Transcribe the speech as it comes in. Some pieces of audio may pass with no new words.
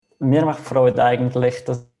Mir macht Freude eigentlich,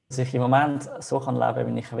 dass ich im Moment so leben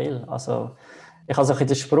kann, wie ich will. Also, ich habe so ein bisschen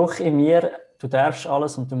den Spruch in mir, du darfst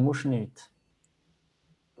alles und du musst nichts.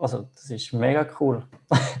 Also, das ist mega cool.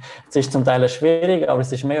 Es ist zum Teil schwierig, aber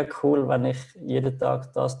es ist mega cool, wenn ich jeden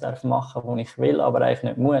Tag das machen darf, was ich will, aber eigentlich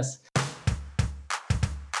nicht muss.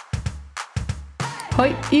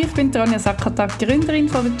 Hoi, ich bin Ronja Sakata, Gründerin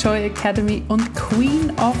von der Joy Academy und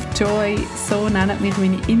Queen of Joy, so nennen mich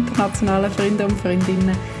meine internationalen Freunde und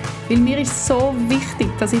Freundinnen. Weil mir ist so wichtig,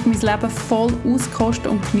 dass ich mein Leben voll auskoste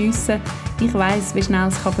und geniesse. Ich weiss, wie schnell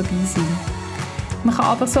es vorbei sein kann. Man kann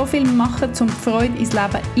aber so viel machen, um die Freude ins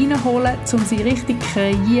Leben hineinzuholen, um sie richtig zu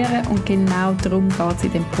kreieren, und genau darum geht es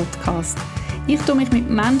in diesem Podcast. Ich tue mich mit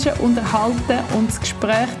Menschen unterhalten und das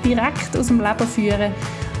Gespräch direkt aus dem Leben führen,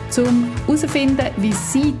 um herauszufinden, wie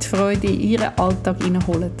sie die Freude in ihren Alltag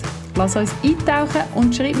hineinholen. Lass uns eintauchen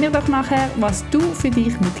und schreib mir doch nachher, was du für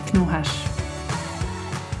dich mitgenommen hast.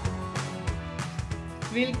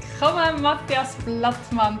 Willkommen, Mathias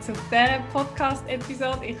Blattmann, zu dieser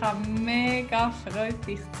Podcast-Episode. Ich habe mega Freude,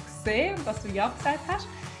 dich zu sehen und dass du Ja gesagt hast.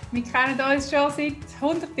 Wir kennen uns schon seit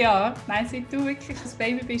 100 Jahren. Nein, seit du wirklich ein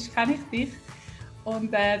Baby bist, kenne ich dich.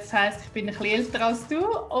 Und das heisst, ich bin ein bisschen älter als du.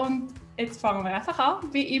 Und jetzt fangen wir einfach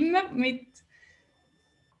an, wie immer, mit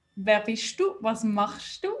 «Wer bist du? Was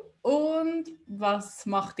machst du? Und was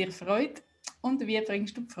macht dir Freude? Und wie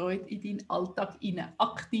bringst du die Freude in deinen Alltag hinein,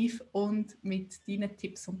 aktiv und mit deinen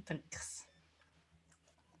Tipps und Tricks?»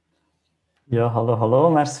 Ja,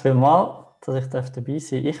 hallo, merci vielmals, dass ich dabei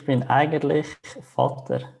sein darf. Ich bin eigentlich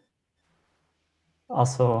Vater.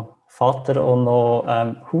 Also Vater und noch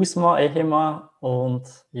Hausmann, Ehemann und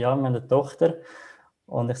ja, wir haben eine Tochter.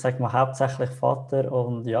 Und ich sage mal hauptsächlich Vater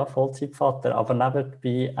und ja, Vollzeitvater, aber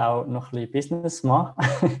nebenbei auch noch ein bisschen Businessman.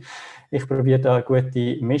 Ich probiere da eine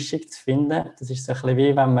gute Mischung zu finden. Das ist so ein bisschen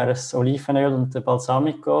wie wenn man das Olivenöl und den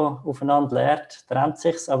Balsamico aufeinander leert, trennt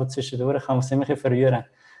sich es, aber zwischendurch kann man es immer ein bisschen verrühren.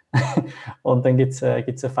 Und dann gibt es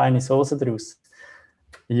eine feine Soße daraus.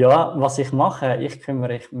 Ja, was ich mache, ich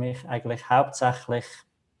kümmere mich eigentlich hauptsächlich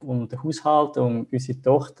um den Haushalt, um unsere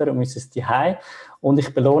Tochter, um unser Zuhause. Und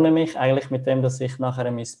ich belohne mich eigentlich mit dem, dass ich nachher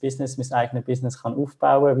mein eigenes Business kann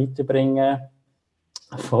aufbauen, weiterbringen,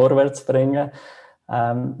 vorwärts bringen.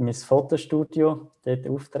 Mein Fotostudio, dort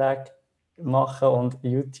Aufträge machen und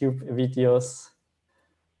YouTube-Videos,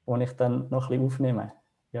 die ich dann noch ein bisschen aufnehme.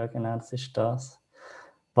 Ja, genau, das ist das.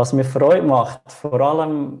 Was mir Freude macht, vor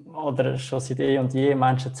allem oder schon seit und je,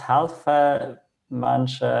 Menschen zu helfen,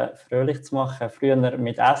 Menschen fröhlich zu machen. Früher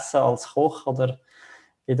mit Essen als Koch oder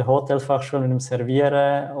in der Hotelfachschule mit dem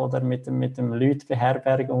Servieren oder mit dem Leute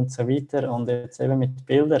beherbergen und so weiter. Und jetzt eben mit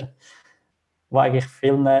Bildern, die eigentlich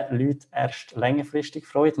vielen Leuten erst längerfristig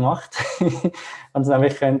Freude macht. Und sie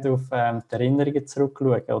nämlich können auf die Erinnerungen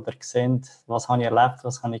zurückschauen oder sehen, was habe ich erlebt,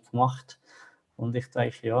 was habe ich gemacht. Und ich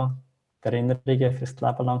denke, ja, die Erinnerungen für das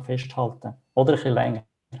Leben lang festhalten. Oder ein bisschen länger.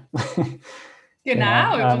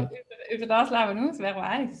 Genau, über das Leben aus, wer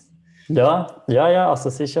weiß. Ja, also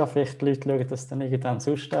es ist ja, vielleicht die Leute schauen das dann irgendwann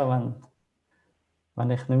sonst an, wenn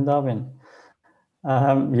ich nicht mehr da bin.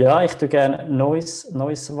 Ja, ich tue gerne Neues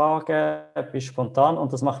wagen, bin spontan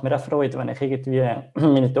und das macht mir auch Freude, wenn ich irgendwie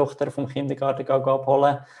meine Tochter vom Kindergarten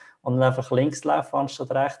abhole und dann einfach links laufe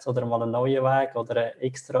anstatt rechts oder mal einen neuen Weg oder eine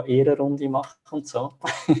extra Ehrenrunde mache und so.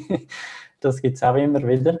 Das gibt es auch immer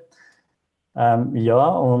wieder. Ja,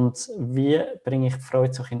 und wie bringe ich die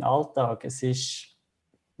Freude so in den Alltag? Es ist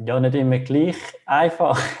ja nicht immer gleich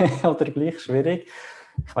einfach oder gleich schwierig.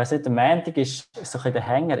 Ich weiss nicht, der Montag ist so ein bisschen der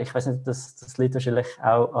Hänger. Ich weiss nicht, das liegt wahrscheinlich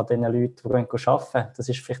auch an den Leuten, die arbeiten. Das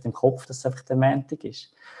ist vielleicht im Kopf, dass es einfach der Montag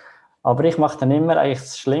ist. Aber ich mache dann immer eigentlich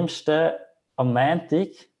das Schlimmste am Montag.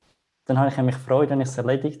 Dann habe ich nämlich Freude, wenn ich es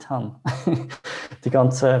erledigt habe. Die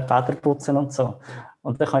ganzen Bäder putzen und so.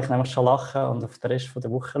 Und dann kann ich nämlich schon lachen und auf den Rest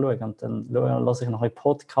der Woche schauen. Und dann höre ich noch einen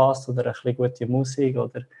Podcast oder ein bisschen gute Musik.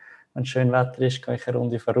 Oder wenn es schön Wetter ist, gehe ich eine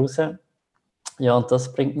Runde voraus. Ja, und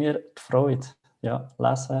das bringt mir die Freude. Ja,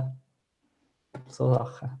 lesen, so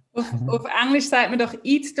Sachen. Auf Englisch sagt man doch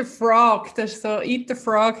 «Eat the Frog». Das ist so «Eat the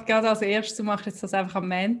Frog», gerade als erstes. Du machst jetzt das einfach am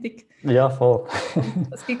Montag. Ja, voll.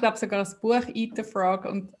 Es gibt, glaube ich, sogar ein Buch «Eat the Frog»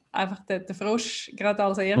 und einfach den Frosch gerade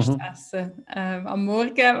als erstes essen. Am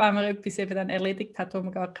Morgen, wenn man etwas eben dann erledigt hat, wo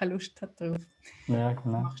man gar keine Lust hat drauf. Ja,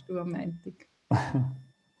 genau. Das machst du am Montag.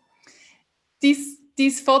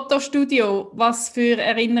 Dein Fotostudio, was für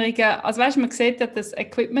Erinnerungen, also weißt du, man sieht ja das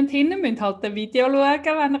Equipment hinten, man müsst halt ein Video schauen,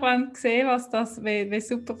 wenn ihr sehen wollt, wie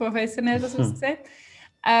super professionell das aussieht.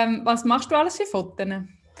 Was machst du alles für Fotos?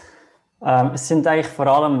 Es sind eigentlich vor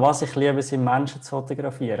allem, was ich liebe, sind Menschen zu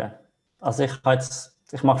fotografieren. Also ich habe jetzt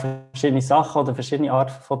ich mache verschiedene Sachen oder verschiedene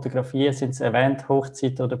Arten von Fotografien, sind es erwähnt,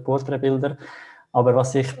 Hochzeiten oder Porträtbilder. Aber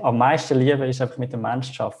was ich am meisten liebe, ist einfach mit dem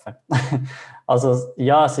Menschen zu arbeiten. Also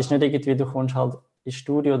ja, es ist nicht irgendwie, du kommst halt ins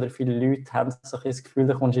Studio oder viele Leute haben so ein das Gefühl,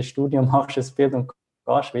 du kommst ins Studio, machst ein Bild und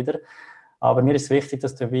gehst wieder. Aber mir ist wichtig,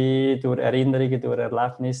 dass du wie durch Erinnerungen, durch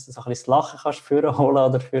Erlebnisse so ein bisschen das Lachen kannst vorholen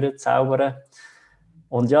oder vorzaubern.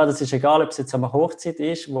 Und ja, das ist egal, ob es jetzt eine Hochzeit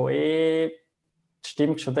ist, wo die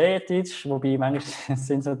Stimmung schon dort ist, wobei manchmal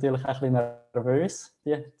sind sie natürlich auch ein bisschen nervös,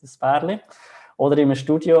 das Pärchen. Oder in einem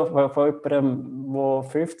Studio von jemandem, der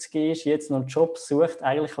 50 ist, jetzt noch einen Job sucht,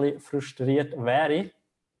 eigentlich ein bisschen frustriert wäre,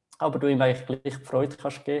 aber du ihm eigentlich gleich die Freude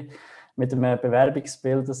kannst geben mit einem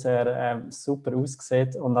Bewerbungsbild, dass er super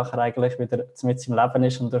aussieht und nachher eigentlich wieder mit seinem Leben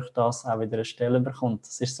ist und durch das auch wieder eine Stelle bekommt.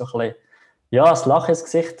 Das ist so ein bisschen, ja, das Lachen ins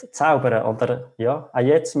Gesicht zaubern. Oder ja, auch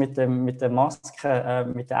jetzt mit der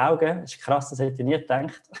Maske, mit den Augen, das ist krass, das hätte ich nie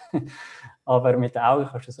gedacht. Aber mit den Augen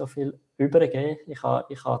kannst du so viel übergeben. Ich habe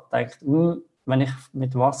gedacht, wenn ich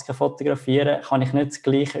mit Maske fotografiere, kann ich nicht das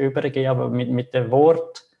Gleiche übergeben, aber mit den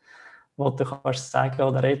Worten, die du kannst sagen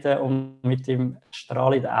oder reden und mit dem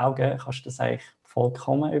Strahl in den Augen kannst du das eigentlich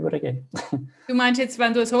vollkommen übergeben. Du meinst jetzt,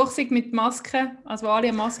 wenn du eine Hochzeit mit Maske, also alle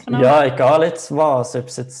eine Maske haben? Ja, egal jetzt was, ob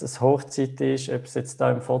es jetzt eine Hochzeit ist, ob es jetzt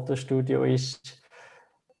da im Fotostudio ist.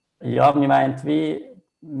 Ja, man meint,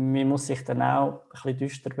 man muss sich dann auch ein bisschen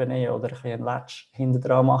düster benehmen oder ein bisschen einen Latsch hinten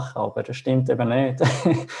dran machen, aber das stimmt eben nicht.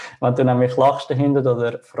 Wenn du nämlich lachst dahinter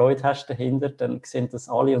oder Freude hast dahinter, dann sehen das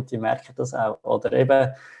alle und die merken das auch. Oder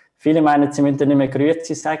eben, viele meinen, sie müssen dann nicht mehr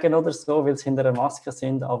Grüezi sagen oder so, weil sie hinter einer Maske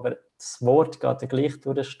sind, aber das Wort geht dann gleich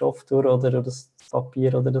durch den Stoff durch oder durch das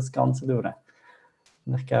Papier oder das Ganze durch.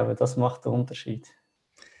 Und ich glaube, das macht den Unterschied.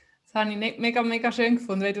 Das habe ich nicht mega, mega schön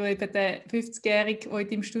gefunden, weil du eben den 50-Jährigen, der in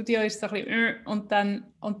deinem Studio ist, so ein bisschen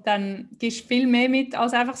und dann gibst du viel mehr mit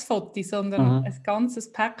als einfach das Foto, sondern ein ganzes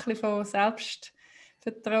Päckchen von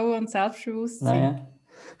Selbstvertrauen und Selbstbewusstsein. Naja.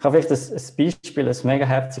 Ich habe vielleicht ein Beispiel, ein mega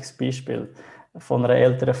herziges Beispiel von einer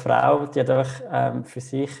älteren Frau, die hat einfach für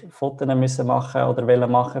sich Fotos müssen machen oder wollen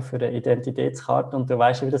machen für eine Identitätskarte und du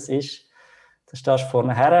weißt, wie das ist. Da stehst du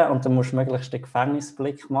vorne her und dann musst du möglichst den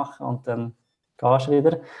Gefängnisblick machen und dann gehst du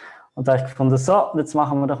wieder. Und da habe ich gefunden, so, jetzt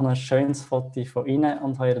machen wir doch noch ein schönes Foto von ihnen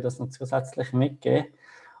und habe ihr das noch zusätzlich mitgegeben.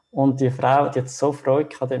 Und die Frau, die hat so Freude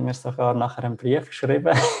gehabt, die hat mir sogar nachher einen Brief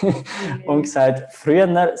geschrieben und gesagt,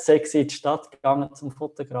 früher sei sie in die Stadt gegangen zum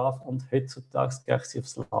Fotograf und heutzutage gehe sie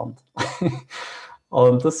aufs Land.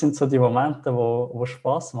 Und das sind so die Momente, wo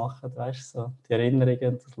Spass machen, weißt du, so die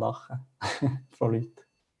Erinnerungen und das Lachen von Leuten.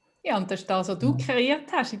 Ja, und das ist das, was du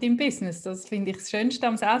kreiert hast in deinem Business. Das finde ich das Schönste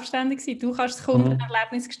am Selbstständigsein. Du kannst das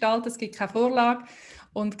Kundenerlebnis gestalten, es gibt keine Vorlage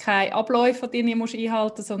und keine Abläufe, die du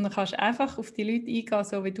einhalten musst, sondern kannst einfach auf die Leute eingehen,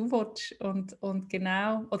 so wie du willst. Und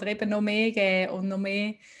genau, oder eben noch mehr geben und noch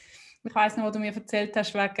mehr. Ich weiss noch, was du mir erzählt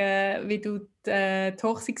hast, wegen, wie du die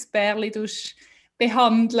Hochzeitspärchen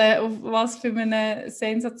behandeln, auf was für einen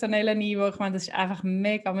sensationellen Niveau. Ich meine, das ist einfach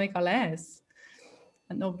mega, mega les.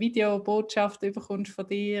 Wenn du noch Videobotschaften bekommst von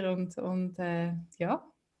dir und ja,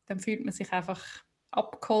 dann fühlt man sich einfach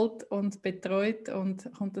abgeholt und betreut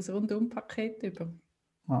und kommt das Rundum-Paket über.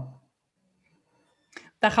 Ja.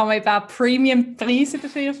 Da kann man eben auch Premium-Preise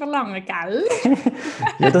dafür verlangen, gell?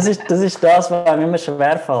 Ja, das ist das, was einem immer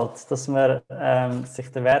schwerfällt, dass man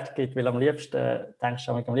sich den Wert gibt, weil am liebsten, denkst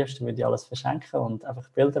du, am liebsten würde ich alles verschenken und einfach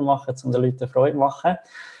Bilder machen, um den Leuten Freude zu machen.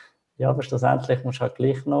 Ja, aber schlussendlich musst du halt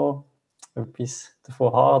gleich noch etwas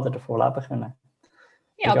davon haben oder davon leben können.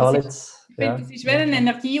 Ja, egal das jetzt, ich finde, das ist wie ein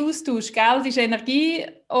Energieaustausch. Geld ist Energie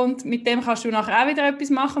und mit dem kannst du nachher auch wieder etwas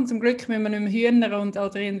machen. Zum Glück müssen wir nicht mehr Hühner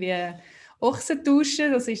oder irgendwie Ochsen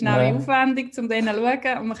tauschen. Das ist nämlich aufwendig, um denen zu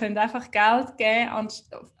schauen. Und wir können einfach Geld geben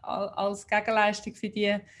als Gegenleistung für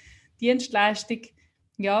die Dienstleistung.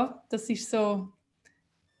 Ja, das ist so,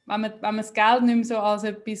 wenn man das Geld nicht mehr so als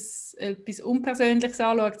etwas Unpersönliches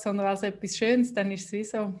anschaut, sondern als etwas Schönes, dann ist es wie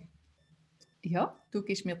so, ja, du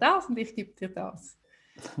gibst mir das und ich gebe dir das.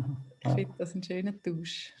 Ich finde das ein schöner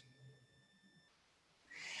Tausch.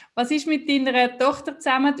 Was ist mit deiner Tochter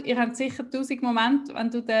zusammen? Ihr habt sicher 1000 Momente,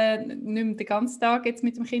 wenn du nicht mehr den ganzen Tag jetzt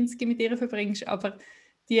mit dem Kind mit ihr verbringst, aber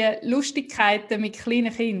die Lustigkeiten mit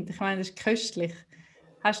kleinen Kindern, ich meine, das ist köstlich.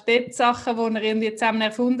 Hast du dort Sachen, die ihr irgendwie zusammen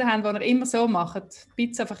erfunden habt, die ihr immer so macht?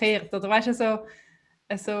 Pizza verkehrt? Oder weißt du,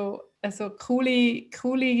 so coole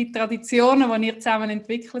Traditionen, die ihr zusammen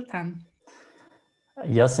entwickelt habt?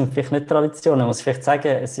 Ja, es sind vielleicht nicht Traditionen. Ich muss vielleicht sagen,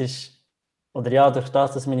 es ist, oder ja, durch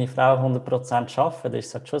das, dass meine Frau 100% arbeitet, ist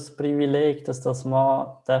es halt schon ein Privileg, dass das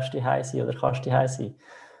mal darfst du heim sein oder kannst du heim sein.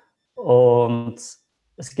 Und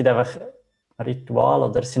es gibt einfach ein Ritual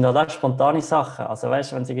oder es sind halt auch spontane Sachen. Also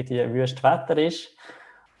weißt du, wenn es irgendwie wüstes Wetter ist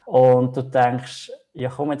Und du denkst, ja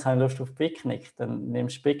komm, jetzt habe ich Lust auf Picknick. Dann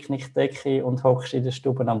nimmst du Picknickdecke und hockst in der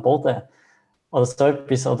Stube am Boden. Oder so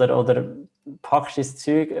etwas. Oder packst dein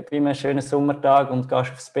Zeug bei einem schönen Sommertag und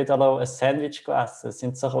gehst aufs Pedalo ein Sandwich essen. Das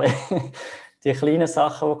sind so ein bisschen die kleinen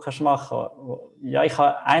Sachen, die du machen kannst. Ja,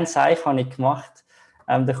 ein Sein habe ich gemacht,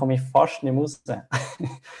 da komme ich fast nicht raus.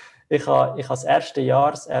 Ich habe das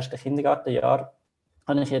erste Kindergartenjahr,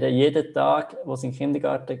 habe ich ihr jeden Tag, wo sie in den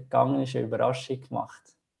Kindergarten gegangen ist, eine Überraschung gemacht.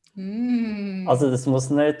 Also das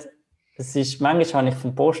muss nicht, manchmal habe ich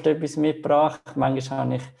vom Post etwas mitgebracht, manchmal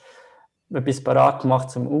habe ich etwas parat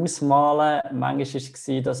gemacht zum Ausmalen, manchmal war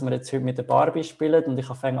es, dass wir jetzt heute mit der Barbie spielen und ich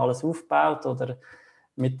habe alles aufgebaut oder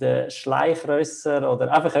mit den Schleichrösser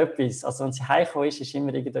oder einfach etwas. Also wenn sie heimgekommen ist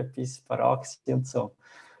immer irgendetwas parat und so.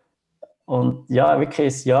 Und ja,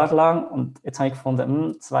 wirklich ein Jahr lang. Und jetzt habe ich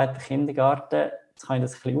gefunden, zweiter Kindergarten, jetzt kann ich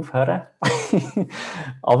das ein bisschen aufhören.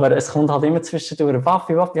 Aber es kommt halt immer zwischendurch.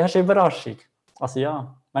 Papi, hast du eine Überraschung? Also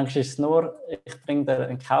ja, manchmal ist es nur, ich bringe dir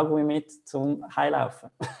einen Kaugummi mit zum Heimlaufen.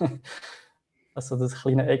 Also das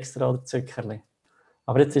kleine Extra oder Zuckerli.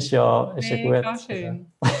 Aber jetzt ist ja gut. Mega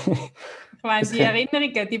schön. Ich meine, die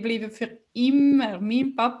Erinnerungen, die bleiben für immer.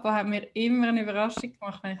 Mein Papa hat mir immer eine Überraschung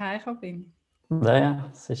gemacht, wenn ich heimgekommen bin. Ja,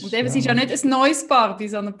 es ist, und eben, es ist ja nicht ein neues Barbie,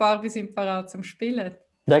 sondern Barbie sind parat zum Spielen.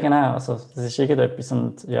 Ja, genau. Also, das ist irgendetwas.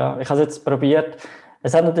 Und ja, ich habe es jetzt probiert.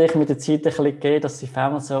 Es hat natürlich mit der Zeit ein bisschen gegeben, dass sie auf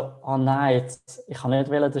einmal so, oh nein, ich kann nicht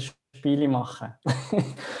das Spiel machen.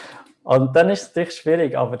 Und dann ist es natürlich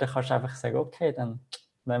schwierig, aber dann kannst du einfach sagen, okay, dann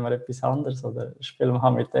nehmen wir etwas anderes oder spielen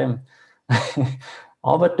wir mit dem.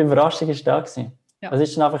 Aber die Überraschung war da gewesen. Ja. Es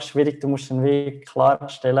ist dann einfach schwierig, du musst dann wie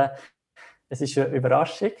klarstellen, es ist eine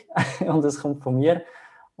Überraschung und es kommt von mir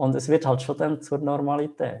und es wird halt schon dann zur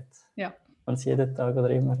Normalität. Ja. Wenn es jeden Tag oder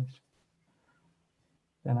immer ist.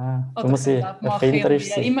 Genau. Oder du musst erfinderisch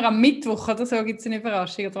sein. Immer am Mittwoch oder so gibt es eine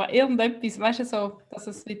Überraschung oder irgendetwas, weißt du, so, dass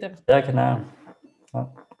es wieder... Ja, genau.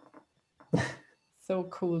 Ja. So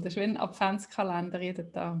cool, das ist wie ein Adventskalender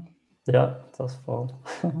jeden Tag. Ja, das voll.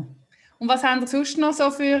 Und was haben ihr sonst noch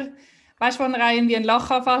so für, weißt du, wenn ihr irgendwie einen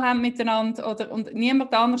Lachanfall habt miteinander und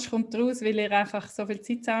niemand anders kommt raus, weil ihr einfach so viel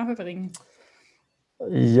Zeit zusammen verbringt?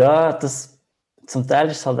 Ja, zum Teil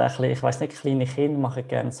ist es halt ein bisschen, ich weiss nicht, kleine Kinder machen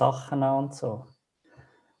gerne Sachen an und so.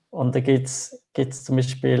 Und da gibt es zum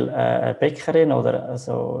Beispiel eine Bäckerin, oder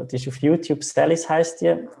also, die ist auf YouTube, Sally's heisst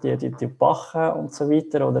die backen und so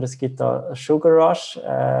weiter. Oder es gibt da Sugar Rush,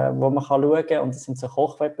 wo man schauen kann, und das sind so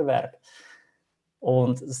Kochwettbewerbe.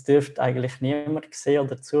 Und es dürfte eigentlich niemand sehen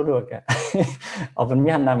oder zuschauen. Aber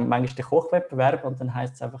wir haben dann manchmal den Kochwettbewerb und dann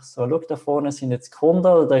heisst es einfach so, schau, da vorne sind jetzt die Kunden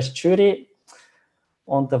oder da ist die Jury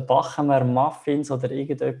und dann backen wir Muffins oder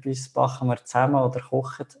irgendetwas backen wir zusammen oder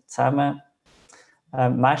kochen zusammen.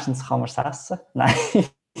 Meistens kann man es essen. Nein,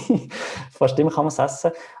 fast immer kann man es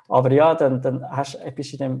essen. Aber ja, dann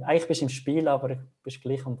bist du im Spiel, aber bist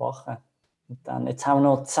gleich am Backen. Und dann, jetzt haben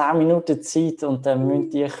wir noch 10 Minuten Zeit und dann müssen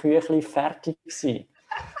die Küchli fertig sein.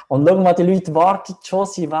 Und schau mal, die Leute warten schon,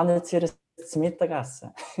 sie wollen jetzt ihr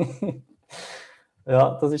Mittagessen.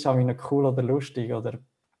 Ja, das ist auch noch cool oder lustig.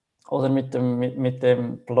 Oder mit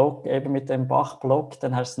dem Blog, eben mit dem Bach-Blog,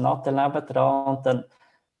 dann hast du das Nattel nebendran und dann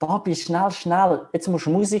Papi, schnell, jetzt musst du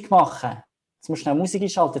Musik machen. Jetzt musst du schnell Musik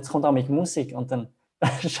einschalten, jetzt kommt auch mit Musik. Und dann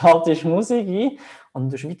schaltest du Musik ein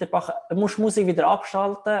und du weiterbacken. Du musst die Musik wieder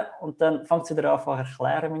abschalten und dann fängt sie wieder an zu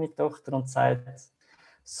erklären, meine Tochter, und sagt,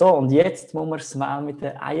 so, und jetzt muss man das Mehl mit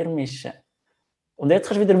den Eiern mischen. Und jetzt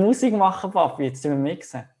kannst du wieder Musik machen, Papi, jetzt sind wir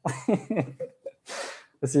mixen.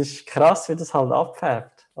 Es ist krass, wie das halt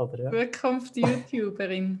abfärbt. Oder, ja.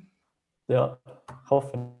 Zukunft-YouTuberin. Ja, ich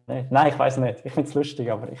hoffe nicht. Nein, ich weiß nicht. Ich finde es lustig,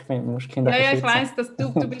 aber ich finde, du musst Kinder schützen. Ja, ich weiss, dass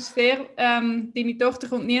du bist sehr... deine Tochter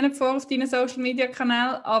kommt nie vor auf deinen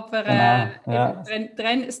Social-Media-Kanal, aber ja.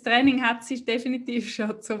 Das Training hat sie definitiv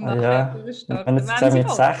schon zum nachher durchstarten. Wir haben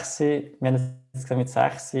jetzt mit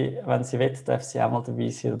 6, wenn sie will, darf sie auch mal dabei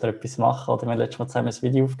sein oder etwas machen. Oder wir haben letztes Mal zusammen ein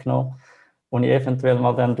Video aufgenommen, das ich eventuell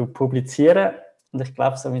mal dann publiziere. Und ich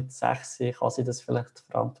glaube, so mit 6 kann sie das vielleicht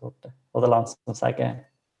verantworten. Oder langsam sagen,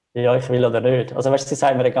 ja, ich will oder nicht. Also weißt du, sie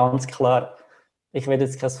sagen mir ganz klar, ich will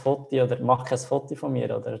jetzt kein Foto oder mache kein Foto von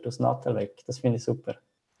mir oder du das Nattel weg. Das finde ich super.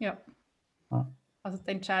 Ja. Also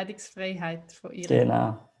die Entscheidungsfreiheit von ihr.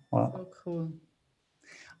 Genau. Ja. So cool.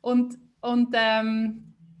 Und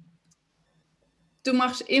du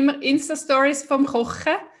machst immer Insta-Stories vom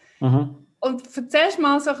Kochen. Mhm. Und erzählst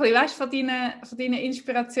mal so ein bisschen, weißt, von deinen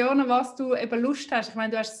Inspirationen, was du eben Lust hast. Ich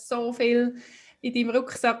meine, du hast so viel in deinem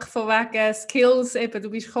Rucksack von wegen Skills, eben, du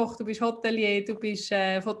bist Koch, du bist Hotelier, du bist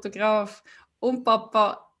Fotograf und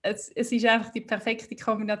Papa. es ist einfach die perfekte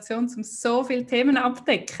Kombination, um so viele Themen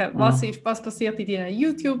abzudecken. Was passiert in deinen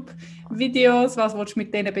YouTube-Videos, was willst du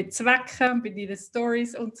mit denen bezwecken, bei deinen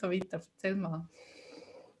Stories und so weiter. Erzähl mal.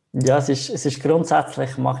 Ja, es ist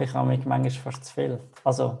grundsätzlich, mache ich manchmal fast zu viel.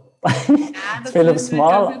 Also, zu viel aufs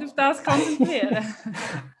Mal. Ich kann nicht auf das konzentrieren.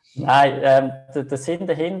 Nein, der Sinn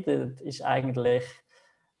dahinter ist eigentlich,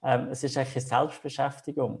 es ist eigentlich eine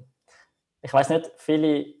Selbstbeschäftigung. Ich weiß nicht,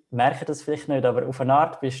 viele merken das vielleicht nicht, aber auf eine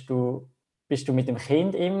Art bist du mit dem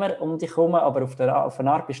Kind immer um dich herum, aber auf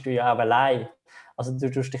eine Art bist du ja auch allein. Also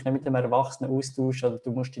du tust dich nicht mit dem Erwachsenen austauschen oder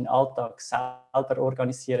du musst deinen Alltag selber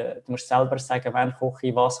organisieren. Du musst selber sagen, wann koche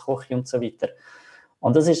ich, was koche ich und so weiter.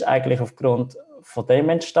 Und das ist eigentlich aufgrund von dem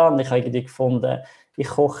entstanden. Ich habe irgendwie gefunden, ich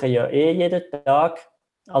koche ja jeden Tag.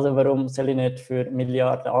 Also warum soll ich nicht für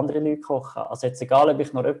Milliarden andere Leute kochen? Also jetzt egal, ob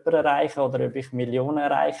ich noch jemanden erreiche oder ob ich Millionen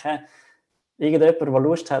erreiche, irgendjemand, der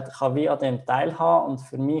Lust hat, kann wie an dem teilhaben. Und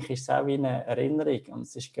für mich ist es auch wie eine Erinnerung. Und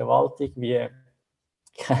es ist gewaltig, wie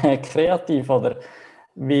kreativ oder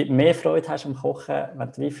wie mehr Freude hast am Kochen,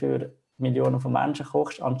 wenn du wie für Millionen von Menschen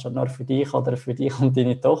kochst, anstatt nur für dich oder für dich und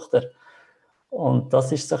deine Tochter. Und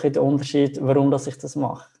das ist so ein der Unterschied, warum ich das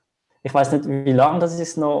mache. Ich weiß nicht, wie lange ich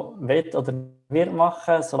es noch will oder wird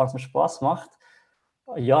machen, solange es mir Spass macht.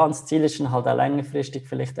 Ja, und das Ziel ist dann halt auch längerfristig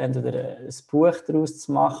vielleicht entweder ein Buch daraus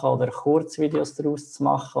zu machen oder Kurzvideos daraus zu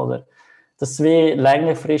machen oder dass es wie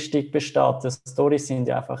längerfristig besteht. Die Storys sind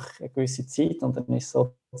ja einfach eine gewisse Zeit und dann ist es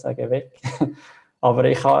sozusagen weg. Aber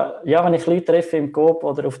wenn ich Leute treffe im Coop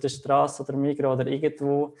oder auf der Straße oder Migros oder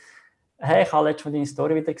irgendwo, hey, ich habe letztes Mal deine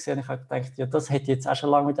Story wieder gesehen und ich habe gedacht, ja, das hätte ich jetzt auch schon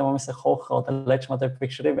lange wieder mal kochen müssen. Oder letztes Mal hat jemand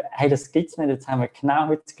geschrieben, hey, das gibt es nicht, jetzt haben wir genau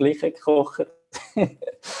heute das Gleiche gekocht.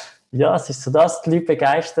 Ja, es ist so, dass die Leute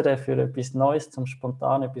begeistern für etwas Neues, zum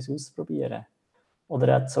spontan etwas auszuprobieren.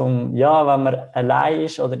 Oder auch wenn man allein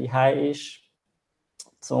ist oder daheim ist,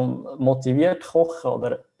 zum motiviert kochen.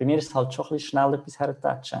 Oder bei mir ist es halt schon ein bisschen schnell etwas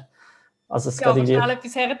hertatschen. Also aber schnell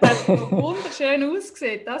etwas hertatschen, das wunderschön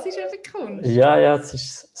aussieht, das ist eben Kunst. Ja,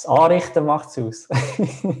 das Anrichten macht es aus.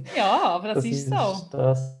 Ja, aber das ist so.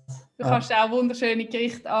 Du kannst auch wunderschöne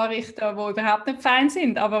Gerichte anrichten, die überhaupt nicht fein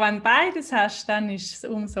sind. Aber wenn du beides hast, dann ist es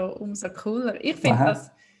umso cooler. Ich finde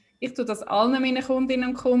ich tue das allen meinen Kundinnen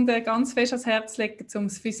und Kunden ganz fest ans Herz legen, um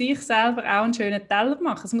es für sich selber auch einen schönen Teller zu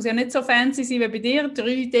machen. Es muss ja nicht so fancy sein wie bei dir,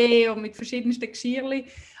 3D und mit verschiedensten Geschirrchen,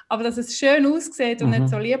 aber dass es schön aussieht und nicht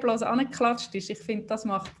so lieblos angeklatscht ist. Ich finde, das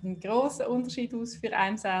macht einen grossen Unterschied aus für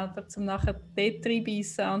einen selber, um nachher dort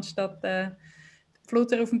reinbeissen, anstatt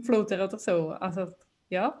Pfluder auf dem Pfluder oder so. Also,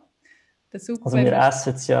 ja. Also wir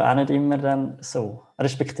essen es ja auch nicht immer dann so.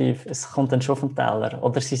 Respektive, es kommt dann schon vom Teller.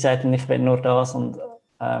 Oder sie sagen, ich will nur das und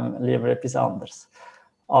lieber etwas anderes.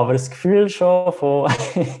 Aber das Gefühl schon von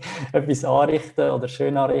etwas anrichten oder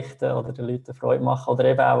schön anrichten oder den Leuten Freude machen oder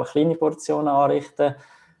eben auch eine kleine Portion anrichten,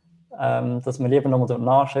 dass wir lieber nochmal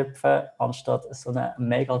nachschöpfen, anstatt so einen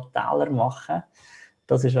mega Teller machen,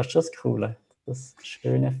 das ist schon das Coole. Das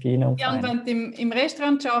schöne, feine und feine. Ja, und wenn du im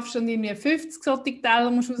Restaurant schaffst und irgendwie 50 solche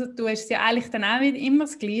Teller musst raus tun, ist es ja eigentlich dann auch immer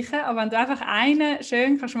das Gleiche. Aber wenn du einfach einen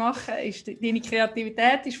schön kannst machen, ist deine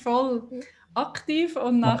Kreativität ist voll aktiv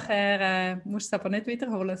und nachher musst du es aber nicht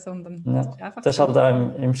wiederholen, sondern es ist einfach das ist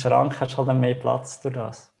halt im Schrank hast du halt mehr Platz durch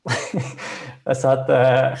das.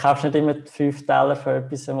 Kaufst nicht immer 5 Teller für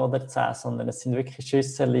etwas oder 10, sondern es sind wirklich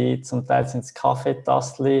Schüsselchen, zum Teil sind es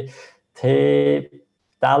Kaffeetassel, Tee,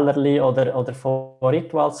 Tellerli oder von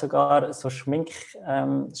Ritual sogar so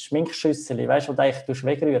Schminkschüssel, weißt du, die du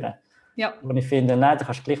wegrühren. Ja. Und ich finde, nein, du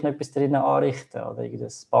kannst gleich noch etwas drin anrichten oder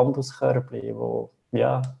irgendein Bambuskörbchen,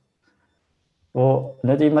 wo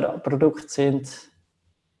nicht immer Produkte sind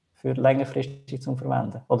für längerfristig zu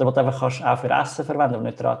verwenden. Oder was du einfach kannst auch für Essen verwenden und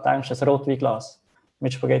nicht daran denkst, ein Rotweinglas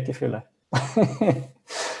mit Spaghetti füllen.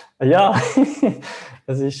 Ja,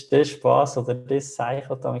 das ist der Spass oder das Zeichen,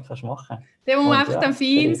 das du damit machen kannst. Der muss einfach dann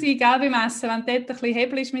fein sein, gell, beim Essen. Wenn dort ein bisschen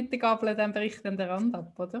Hebel ist mit der Gabel, dann bricht dann der Rand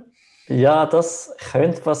ab, oder? Ja, das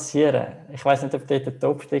könnte passieren. Ich weiss nicht, ob dort der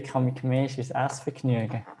Topfstick mit mehr ist, ins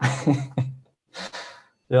Essvergnügen.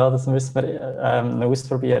 Ja, das müssen wir noch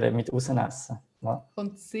ausprobieren mit Außenessen. Ja.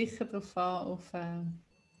 Kommt sicher darauf an,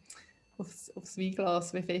 aufs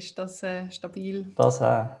Weinglas, wie fest das stabil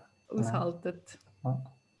aushaltet. Ja.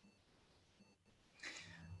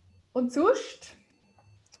 Und sonst,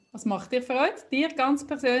 was macht dir Freude? Dir ganz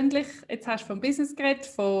persönlich, jetzt hast du vom Business geredet,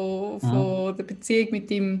 von der Beziehung mit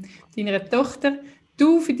deiner Tochter.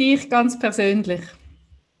 Du für dich ganz persönlich?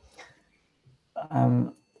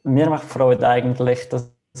 Mir macht Freude eigentlich,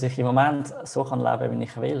 dass ich im Moment so leben kann, wie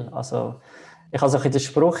ich will. Also, ich habe so den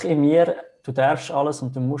Spruch in mir, du darfst alles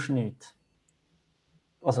und du musst nichts.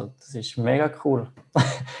 also das ist mega cool.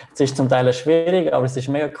 Es ist zum Teil schwierig, aber es ist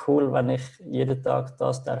mega cool, wenn ich jeden Tag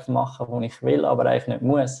das darf machen, was ich will, aber eigentlich nicht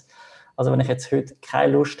muss. Also wenn ich jetzt heute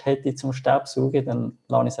keine Lust hätte zum Staubsaugen, dann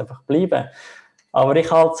lasse ich es einfach bleiben. Aber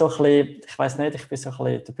ich halt so ein bisschen, ich weiss nicht, ich bin so ein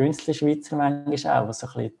bisschen der Bünzli-Schweizer manchmal auch, was so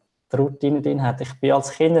ein bisschen die Routine drin hat. Ich bin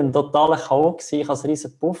als Kind ein totaler Chaot gewesen. Ich hatte einen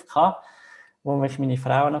riesen Puff, wo mich meine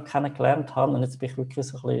Frau noch kennengelernt hat. Und jetzt bin ich wirklich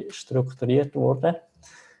so ein bisschen strukturiert worden.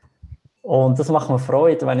 Und das macht mir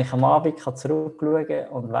Freude, wenn ich am Abend zurückschauen kann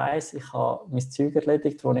und weiss, ich habe mein Zeug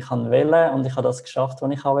erledigt, das ich wollte, und ich habe das geschafft,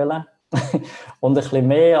 was ich wollte. Und ein bisschen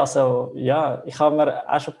mehr, also ja, ich habe mir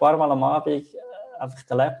auch schon ein paar Mal am Abend einfach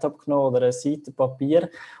den Laptop genommen oder eine Seite Papier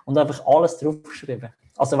und einfach alles draufgeschrieben.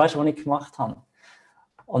 Also weißt du, was ich gemacht habe?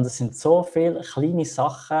 Und es sind so viele kleine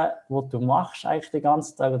Sachen, die du machst eigentlich den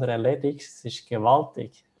ganzen Tag oder erledigst. Es ist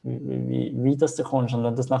gewaltig, wie das du kommst. Und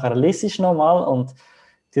wenn du das nachher liest nochmal und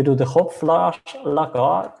dir durch den Kopf lässt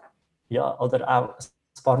gehen, ja, oder auch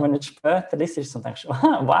ein paar Minuten später liest du es und denkst,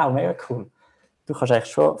 wow, mega cool. Du kannst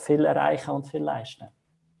eigentlich schon viel erreichen und viel leisten.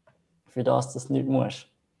 Für das, dass du nichts musst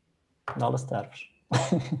und alles darfst.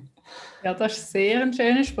 Ja, das ist sehr ein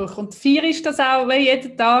schöner Spruch. Und feierst das auch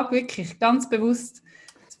jeden Tag wirklich ganz bewusst.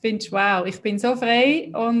 Du findest, wow, ich bin so frei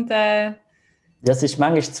und ja, es ist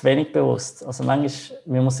manchmal zu wenig bewusst. Also manchmal,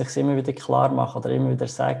 man muss sich immer wieder klar machen oder immer wieder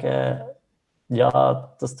sagen,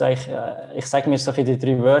 ja, dass du eigentlich, ich sage mir so die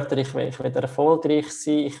 3 Wörter, ich will erfolgreich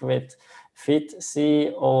sein, ich will fit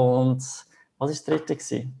sein und was war das dritte?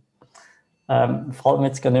 Fällt mir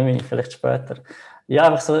jetzt gar nicht mehr ein, vielleicht später. Ja,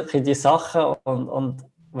 einfach so die Sachen und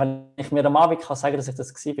wenn ich mir am Abend kann sagen, dass ich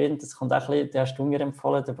das war, das kommt auch ein bisschen, den hast du mir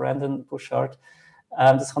empfohlen, der Brandon Bouchard,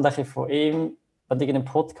 das kommt auch von ihm, wenn du einen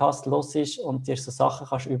Podcast hörst und dir so Sachen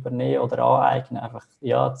kannst übernehmen oder aneignen, einfach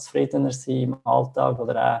ja, zufriedener sein im Alltag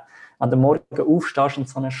oder auch, wenn du morgen aufstehst und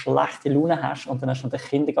so eine schlechte Laune hast und dann hast du noch den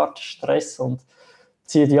Kindergartenstress und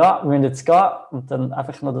ziehst, ja, wir müssen jetzt gehen und dann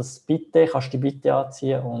einfach noch das Bitte, kannst du die Bitte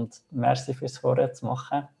anziehen und merci fürs Vorwärts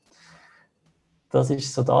machen. Das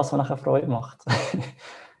ist so das, was nachher Freude macht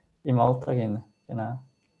im Alltag. Genau.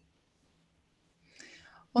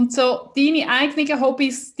 Und so deine eigenen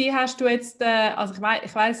Hobbys, die hast du jetzt, also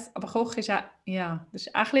ich weiss, aber Kochen ist auch, ja, das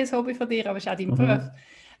ist auch ein Hobby von dir, aber es ist auch dein Beruf.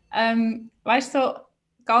 Weißt du, so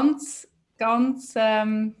ganz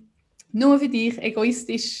nur für dich,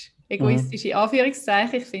 egoistische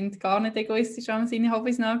Anführungszeichen. Ich finde gar nicht egoistisch, wenn man seine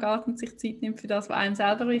Hobbys nachgeht und sich Zeit nimmt für das, was einem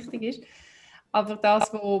selber wichtig ist. Aber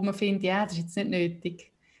das, wo man findet, ja, das ist jetzt nicht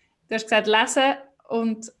nötig. Du hast gesagt, lesen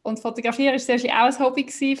und fotografieren ist auch ein Hobby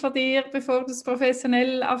von dir, bevor du es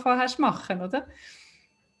professionell angefangen hast zu machen, oder?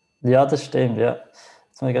 Ja, das stimmt, ja.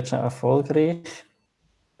 Jetzt muss ich jetzt schon erfolgreich,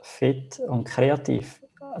 fit und kreativ.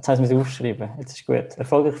 Jetzt haben wir es aufgeschrieben, jetzt ist gut.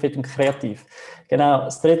 Erfolgreich, fit und kreativ. Genau,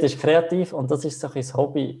 das dritte ist kreativ und das ist so ein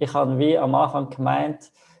Hobby. Ich habe wie am Anfang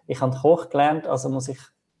gemeint, ich habe Koch gelernt, also muss ich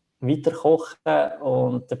weiter kochen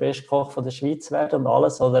und der beste Koch von der Schweiz werden und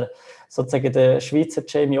alles, oder sozusagen der Schweizer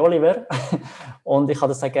Jamie Oliver. Und ich habe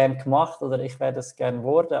das auch gerne gemacht oder ich werde es gerne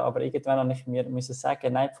geworden, aber irgendwann habe ich mir müssen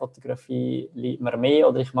sagen, nein, die Fotografie liegt mir mehr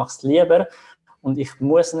oder ich mache es lieber. Und ich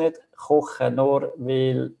muss nicht kochen, nur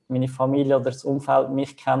weil meine Familie oder das Umfeld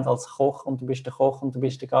mich kennt als Koch und du bist der Koch und du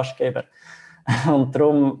bist der Gastgeber. Und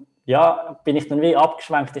darum ja, bin ich dann wie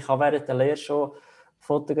abgeschwenkt. Ich habe während der Lehre schon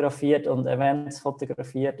fotografiert und Events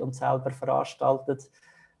fotografiert und selber veranstaltet.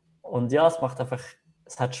 Und ja,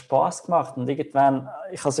 es hat Spaß gemacht. Und irgendwann,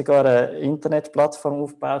 ich habe sogar eine Internetplattform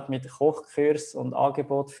aufgebaut mit Kochkurs und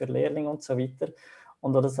Angebot für Lehrlinge und so weiter.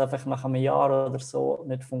 Und da das einfach nach einem Jahr oder so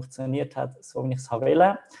nicht funktioniert hat, so wie ich es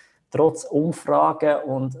wollte, trotz Umfragen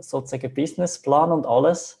und sozusagen Businessplan und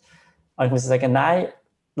alles, aber ich muss sagen, nein,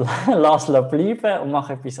 lass bleiben und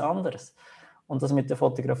mache etwas anderes. Und das mit der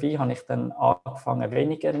Fotografie habe ich dann angefangen,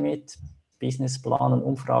 weniger mit Businessplan und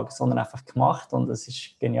Umfragen, sondern einfach gemacht und es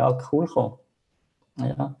ist genial cool gekommen.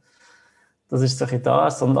 Ja, das ist so ein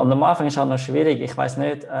das. Und am Anfang ist es auch noch schwierig, ich weiss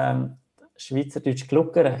nicht, Schweizerdeutsch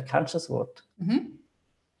gluckern, kennst du das Wort? Mhm.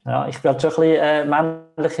 Ja, ich war halt schon ein bisschen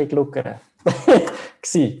männliche Gluckere.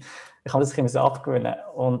 Ich habe das ein bisschen abgewöhnen.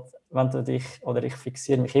 Und wenn du dich, oder ich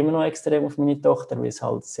fixiere mich immer noch extrem auf meine Tochter, weil es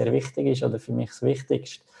halt sehr wichtig ist oder für mich das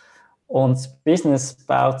Wichtigste. Und das Business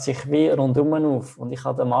baut sich wie rundum auf. Und ich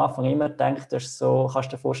habe am Anfang immer gedacht, das ist so,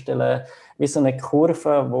 kannst du dir vorstellen, wie so eine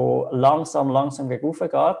Kurve, die langsam gegen rauf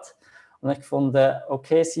geht. Und ich fand,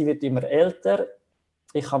 okay, sie wird immer älter,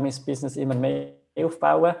 ich kann mein Business immer mehr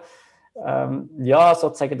aufbauen. ja,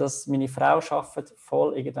 sozusagen, dass meine Frau arbeitet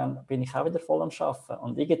voll, irgendwann bin ich auch wieder voll am Arbeiten.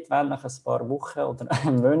 Und irgendwann, nach ein paar Wochen oder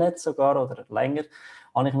einem Monat sogar oder länger,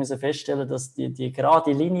 habe ich feststellen, dass die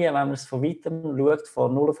gerade Linie, wenn man es von weitem schaut,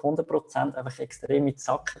 von 0 auf 100% einfach extreme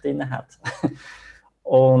Zacken drin hat.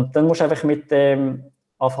 Und dann musst du einfach mit dem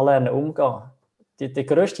anfangen umgehen. Die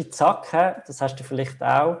grösste Zacke, das hast du vielleicht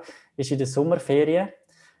auch, ist in der Sommerferien.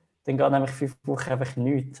 Dann geht nämlich 5 Wochen einfach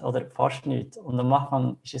nichts oder fast nichts. Und am Anfang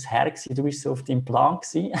war es her, du warst so auf deinem Plan.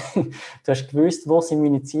 Du hast gewusst, wo sind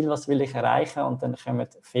meine Ziele, was will ich erreichen. Und dann kommen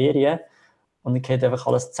die Ferien und dann geht einfach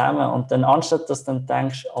alles zusammen. Und dann, anstatt dass du dann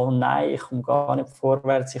denkst, oh nein, ich komme gar nicht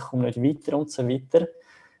vorwärts, ich komme nicht weiter und so weiter,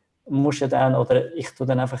 musst ja dann, oder ich tue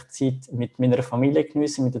dann einfach Zeit mit meiner Familie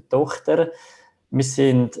geniessen, mit der Tochter. Wir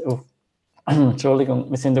sind auf,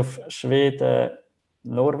 Entschuldigung, wir sind auf Schweden,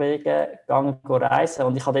 Norwegen gegangen reisen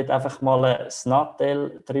und ich habe dort einfach mal ein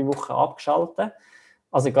Snatel 3 Wochen abgeschaltet.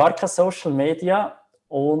 Also gar kein Social Media.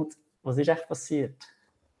 Und was ist echt passiert?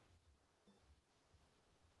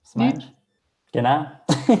 Was meinst du? Genau.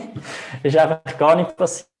 Ist einfach gar nicht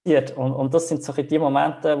passiert. Und das sind so die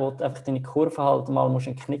Momente, wo du einfach deine Kurve halt mal musst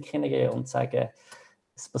in den Knick hineingehen und sagen,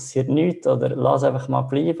 es passiert nichts oder lass einfach mal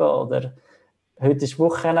bleiben oder heute ist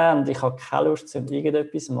Wochenende und ich habe keine Lust,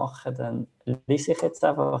 irgendetwas zu machen, dann lese ich jetzt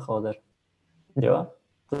einfach, oder? Ja,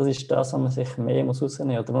 das ist das, was man sich mehr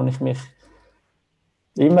rausnehmen muss. Oder wo ich mich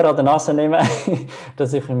immer an der Nase nehme,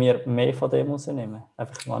 dass ich mir mehr von dem rausnehme.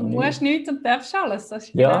 Einfach mal du musst nichts und darfst alles, das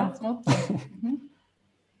ist ja. genau das Motto.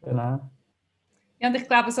 Genau. Ja, und ich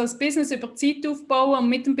glaube, so ein Business über Zeit aufbauen und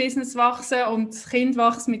mit dem Business wachsen und das Kind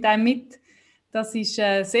wächst mit einem mit, das ist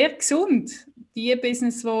sehr gesund. Die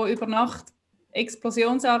Business, die über Nacht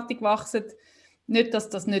explosionsartig wachsen, nicht, dass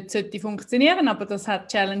das nicht funktionieren sollte, aber das hat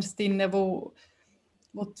Challenges drin, wo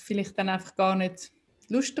du vielleicht dann einfach gar nicht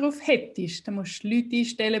Lust drauf hättest. Dann musst du Leute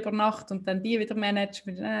einstellen über Nacht und dann die wieder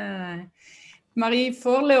managen. Nein. Marie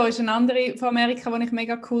Forleo ist eine andere von Amerika, die ich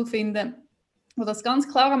mega cool finde, wo das ganz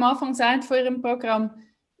klar am Anfang sagt von ihrem Programm: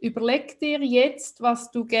 Überleg dir jetzt, was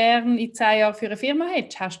du gerne in 10 Jahren für eine Firma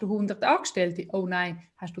hättest. Hast du 100 Angestellte? Oh nein.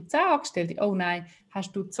 Hast du 10 Angestellte? Oh nein.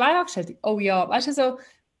 Hast du 2 Angestellte? Oh ja. Weißt du so?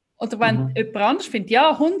 Oder wenn jemand anders findet,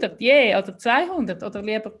 ja, 100, oder 200 oder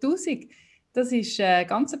lieber 1000. Das ist eine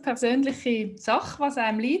ganz persönliche Sache, was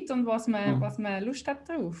einem liegt und was man Lust hat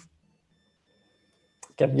drauf.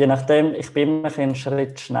 Ich glaube, je nachdem, ich bin immer einen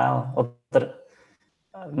Schritt schnell. Oder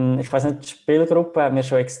ich weiß nicht, die Spielgruppe hat mir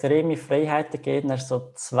schon extreme Freiheiten gegeben. Er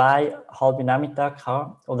so 2 halbe Nachmittage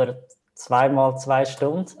gehabt, oder 2 mal 2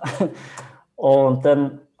 Stunden. Und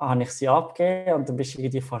dann habe ich sie abgegeben und dann bist du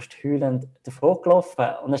irgendwie fast heulend davon gelaufen.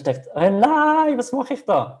 Und dann dachte ich, oh nein, was mache ich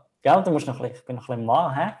da? Gell, du musst noch ich bin noch ein bisschen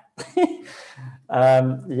Mann, hä?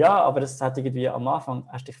 Ja, aber es hat irgendwie am Anfang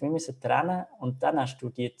hast dich wie trennen und dann hast du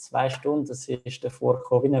die 2 Stunden, das ist davor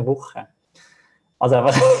gekommen, wie eine Woche. Also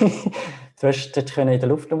du hast dort in der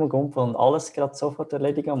Luft rumgumpeln und alles gerade sofort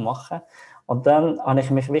erledigen und machen. Und dann habe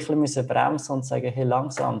ich mich wirklich bremsen und sagen, hey,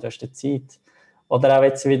 langsam, du hast die Zeit. Oder auch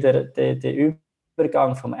jetzt wieder der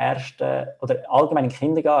Übergang vom ersten oder allgemeinen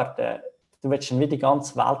Kindergarten. Du willst dann wieder die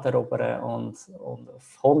ganze Welt erobern und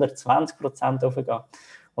auf 120% hochgehen.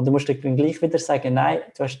 Und du musst dann gleich wieder sagen, nein,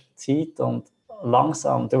 du hast Zeit und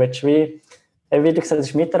langsam. Du willst wie du gesagt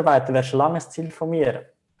hast, Mitarbeiter wäre schon lange ein Ziel von mir.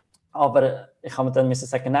 Aber ich habe mir dann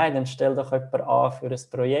sagen, nein, dann stell doch jemanden an für ein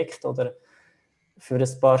Projekt oder für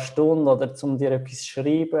ein paar Stunden oder um dir etwas zu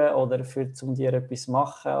schreiben oder um dir etwas zu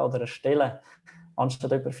machen oder erstellen,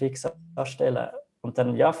 anstatt jemanden fix anstellen. Und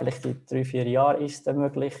dann, ja, vielleicht in 3-4 Jahren ist es dann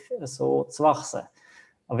möglich, so zu wachsen.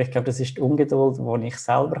 Aber ich glaube, das ist die Ungeduld, die ich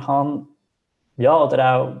selber habe. Ja,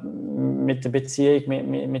 oder auch mit der Beziehung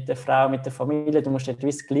mit der Frau, mit der Familie. Du musst ein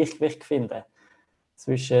gewisses Gleichgewicht finden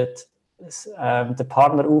zwischen den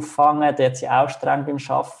Partner auffangen, der hat sich auch streng beim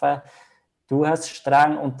Arbeiten. Du hast es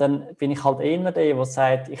streng und dann bin ich halt eher der, der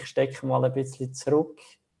sagt, ich stecke mal ein bisschen zurück,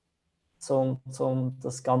 um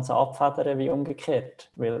das Ganze abfedern wie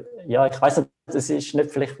umgekehrt. Weil, ja, ich weiss nicht, das ist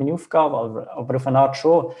nicht vielleicht meine Aufgabe, aber auf eine Art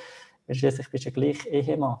schon. Schließlich bist du ja gleich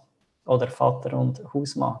Ehemann oder Vater und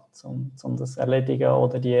Hausmann, um das zu erledigen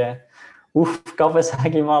oder die Aufgaben,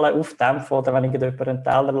 sage ich mal, aufdämpfen oder wenn irgendjemand einen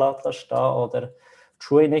Teller lässt stehen oder die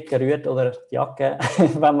Schuhe nicht gerührt oder die Jacke,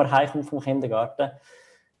 wenn man heimkommt vom Kindergarten.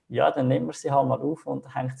 Ja, dann nehmen wir sie halt mal auf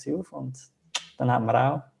und hängt sie auf und dann haben wir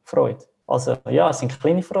auch Freude. Also ja, es sind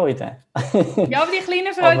kleine Freuden. Ja, aber die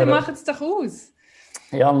kleinen Freuden machen es doch aus.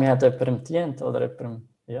 Ja, mir hat jemandem gedient oder jemandem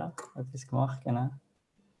etwas gemacht, genau.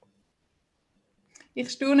 Ich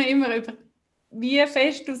staune immer über, wie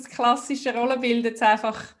fest du das klassische Rollenbild jetzt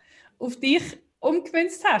einfach auf dich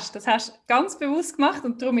umgemünzt hast. Das hast du ganz bewusst gemacht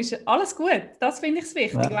und darum ist alles gut. Das finde ich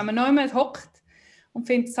wichtig. Ja. Wenn man noch mal hockt und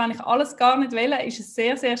findet, das habe ich alles gar nicht wollen, ist es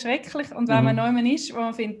sehr, sehr schrecklich. Und wenn man noch mal ist, wo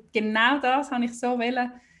man findet, genau das habe ich so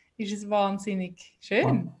wollen, ist es wahnsinnig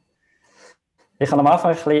schön. Ja. Ich habe am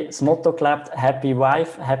Anfang ein bisschen das Motto gelebt, Happy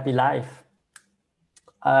Wife, Happy Life.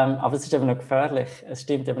 Aber es ist eben noch gefährlich. Es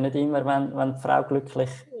stimmt eben nicht immer, wenn die Frau glücklich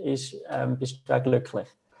ist, bist du auch glücklich.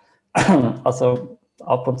 Also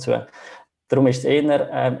ab und zu. Darum ist es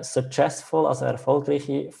eher successful, also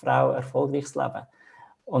erfolgreiche Frau, erfolgreiches Leben.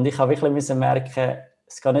 Und ich habe wirklich merken,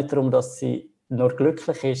 es geht nicht darum, dass sie nur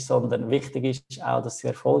glücklich ist, sondern wichtig ist auch, dass sie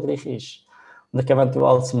erfolgreich ist. Und ich glaube, wenn du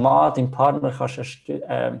als Mann deinen Partner kannst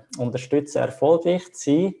unterstützen, erfolgreich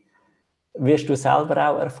zu sein, wirst du selber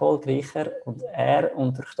auch erfolgreicher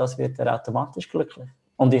und durch das wird er automatisch glücklich.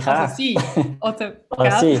 Und ich auch. Also sie, oder?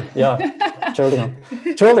 Sie, ja. Entschuldigung,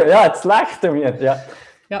 ja, jetzt leckt er mir.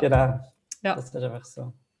 Ja. Genau. Ja. Das ist einfach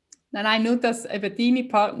so. Nein, nur das eben deine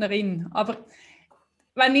Partnerin. Aber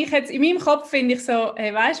wenn ich jetzt in meinem Kopf finde ich so,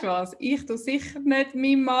 hey, weißt du was, ich tue sicher nicht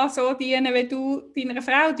meinem Mann so dienen, wie du deiner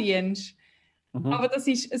Frau dienst. Aber das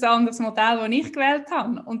ist ein anderes Modell, das ich gewählt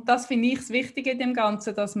habe. Und das finde ich das Wichtige in dem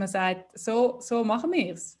Ganzen, dass man sagt, so machen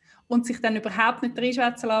wir es. Und sich dann überhaupt nicht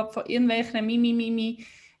reinschwätzen lässt von irgendwelchen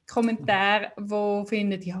Kommentaren, die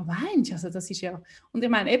finden, ja, meinst du, also das ist ja... Und ich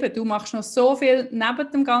meine, eben, du machst noch so viel neben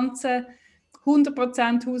dem ganzen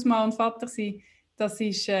 100% Hausmann und Vater sein. Das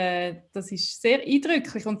ist sehr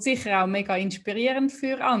eindrücklich und sicher auch mega inspirierend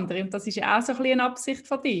für andere. Und das ist ja auch so ein bisschen eine Absicht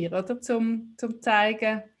von dir, oder? Zum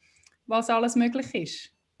zeigen, was alles möglich ist.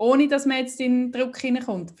 Ohne, dass man jetzt in den Druck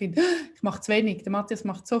hineinkommt und findet, ich mache zu wenig, der Mathias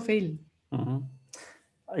macht so viel.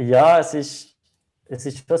 Ja, es ist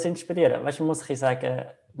schon inspirierend. Weißt du, muss ich sagen,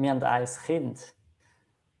 wir haben ein Kind.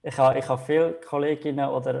 Ich habe viele Kolleginnen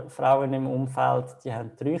oder Frauen im Umfeld, die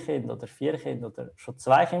haben 3 Kinder oder 4 Kinder oder schon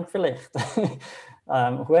 2 Kinder vielleicht.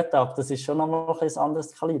 Hut ab, das ist schon noch ein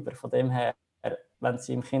anderes Kaliber. Von dem her, wenn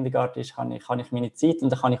sie im Kindergarten ist, habe ich meine Zeit und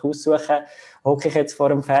dann kann ich aussuchen, hocke ich jetzt vor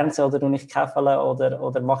dem Fernseher oder tue ich käfeln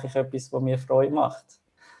oder mache ich etwas, was mir Freude macht.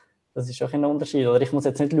 Das ist auch ein Unterschied. Oder ich muss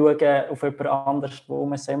jetzt nicht schauen auf jemand anderes, der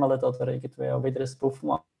rumsemmelt oder irgendwie auch wieder einen Puff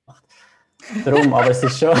macht. Darum, aber es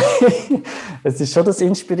ist schon das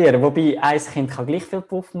Inspirieren. Wobei, ein Kind kann gleich viel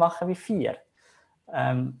Puff machen wie 4.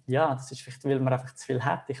 Ja, das ist vielleicht, weil man einfach zu viel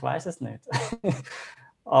hat, ich weiß es nicht.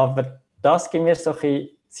 Aber das gibt mir so ein bisschen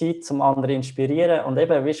Zeit, zum anderen zu inspirieren. Und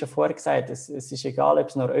eben, wie schon vorher gesagt, es ist egal, ob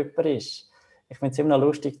es nur jemand ist. Ich finde es immer noch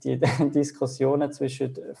lustig, die Diskussionen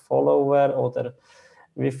zwischen Followern oder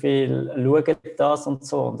wie viel schauen das und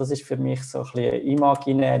so. Und das ist für mich so ein bisschen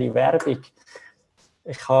imaginäre Werbung.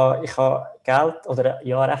 Ich habe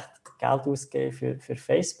recht Geld ausgegeben für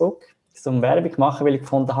Facebook, um Werbung zu machen, weil ich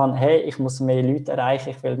gefunden habe, hey, ich muss mehr Leute erreichen,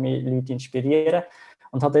 ich will mehr Leute inspirieren.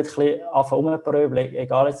 Und habe dort ein bisschen angefangen rumzuprobieren,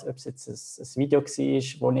 egal ob es jetzt ein Video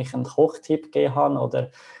war, wo ich einen Kochtipp gegeben habe, oder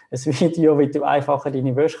ein Video, wie du einfacher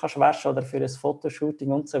deine Wäsche waschen kannst, oder für ein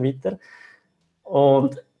Fotoshooting und so weiter.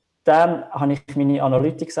 Und dann habe ich meine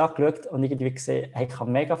Analytics angeschaut und irgendwie gesehen, hey, ich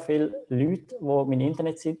habe mega viele Leute, die meine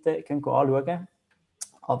Internetseite anschauen,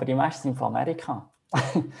 aber die meisten sind von Amerika.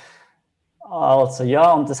 Also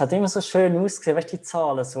ja, und das hat immer so schön ausgesehen, weißt du, die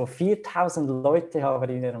Zahlen, so 4000 Leute haben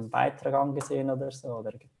in ihrem Beitrag angesehen oder so,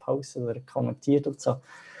 oder gepostet oder kommentiert und so.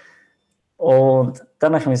 Und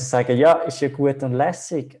dann musste ich sagen, ja, ist ja gut und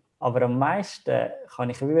lässig, aber am meisten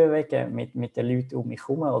kann ich bewegen mit den Leuten um mich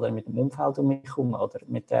herum oder mit dem Umfeld um mich herum oder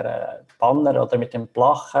mit der Banner oder mit dem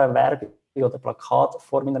Plachen, Werbung oder Plakat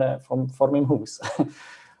vor meinem Haus.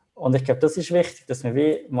 Und ich glaube, das ist wichtig, dass man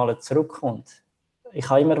wie mal zurückkommt. Ich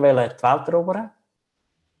wollte immer die Welt erobern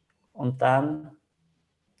und dann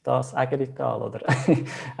das Egerital oder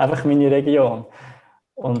einfach meine Region.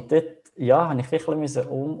 Und dort habe ich wirklich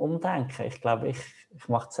umdenken. Ich glaube, ich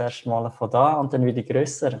mache zuerst mal von da und dann wieder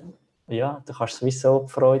grösser. Ja, du kannst sowieso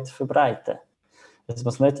die Freude verbreiten. Es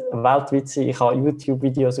muss nicht weltweit sein. Ich habe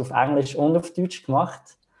YouTube-Videos auf Englisch und auf Deutsch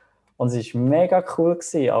gemacht. Und es war mega cool,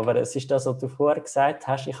 aber es ist das, was du vorher gesagt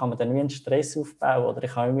hast, ich habe mir dann wie einen Stress aufbauen oder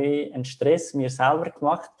ich habe mir einen Stress mir selber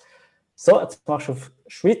gemacht. So, jetzt machst du auf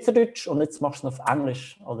Schweizerdeutsch und jetzt machst du es auf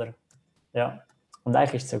Englisch. Oder? Ja. Und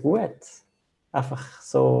eigentlich ist es ja gut. Einfach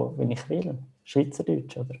so, wie ich will.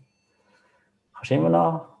 Schweizerdeutsch, oder? Kannst immer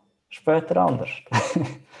noch später anders.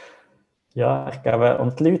 Ja, ich glaube,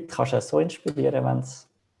 und die Leute kannst du auch so inspirieren, wenn sie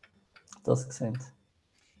das sehen.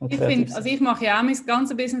 Ich finde, also ich mache ja auch mein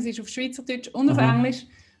ganzes Business ist auf Schweizerdeutsch und auf Englisch.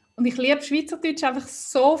 Und ich liebe Schweizerdeutsch einfach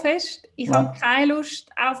so fest. Ich habe keine Lust,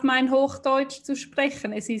 auf mein Hochdeutsch zu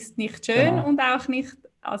sprechen. Es ist nicht schön und auch nicht,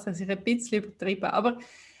 also es ist ein bisschen übertrieben, aber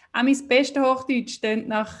Auch mein bestes Hochdeutsch klingt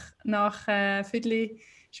nach Viertel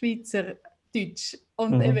Schweizer Deutsch.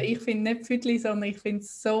 Und eben, ich finde nicht Viertel, sondern ich finde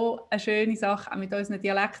es so eine schöne Sache, auch mit unseren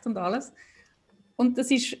Dialekt und alles. Und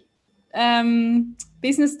das ist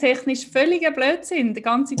businesstechnisch völliger Blödsinn, den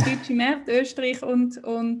ganzen deutschen Markt, Österreich und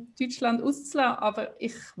Deutschland auszulassen. Aber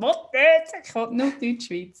ich will nicht, ich will nur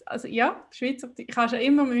Deutschschweiz. Also ja, Schweizerdeutsch. Ich habe schon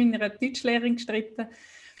immer mit meiner Deutschlehrerin gestritten,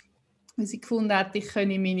 weil sie gefunden hat, es sei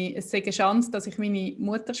eine Chance, dass ich meine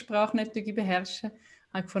Muttersprache nicht beherrsche.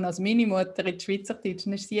 Ich habe gefunden, also meine Mutter in Schweizerdeutsch,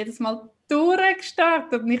 dann ist sie jedes Mal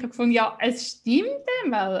durchgestartet. Und ich habe gefunden, ja, es stimmt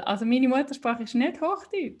einmal. Also meine Muttersprache ist nicht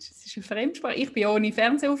Hochdeutsch, es ist eine Fremdsprache. Ich bin ohne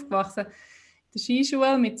Fernsehen aufgewachsen. In der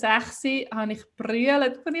Skischule mit 6 habe ich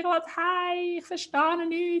gebrüllt und ich dachte, hey, ich verstehe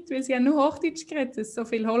nichts, weil sie haben nur Hochdeutsch geredet. Es so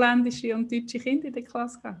viele holländische und deutsche Kinder in der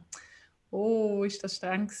Klasse gehabt. Oh, ist das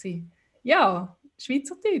streng gewesen. Ja,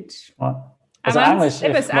 Schweizerdeutsch. Ja. Also Englisch.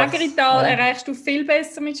 Eben, das Ägerital erreichst du viel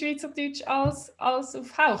besser mit Schweizerdeutsch als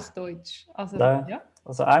auf Hauchdeutsch. Also, ja.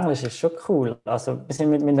 Also Englisch ist schon cool. Also wir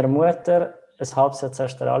sind mit meiner Mutter ein halbes Jahr in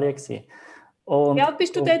Australien gewesen. Und wie alt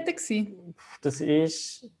bist du dort gewesen? Das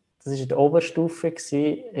ist in der Oberstufe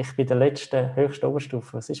gewesen. Ich bin der letzten, höchsten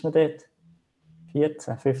Oberstufe. Was ist man dort?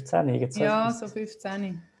 14, 15? Ja, so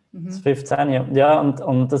 15. Das 15, ja,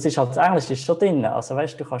 und das ist halt, das Englisch ist schon drin. Also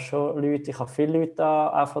weißt du, kannst schon Leute, ich habe viele Leute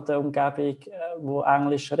da, auch von der Umgebung, die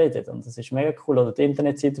Englisch reden. Und das ist mega cool. Oder die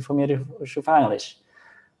Internetseite von mir ist auf Englisch.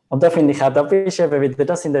 Und da finde ich auch, da bist du eben wieder,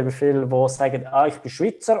 das sind eben viele, die sagen, ich bin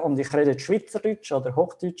Schweizer und ich rede Schweizerdeutsch oder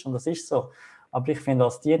Hochdeutsch und das ist so. Aber ich finde,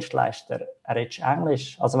 als Dienstleister redest du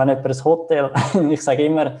Englisch. Also wenn jemand ein Hotel, ich sage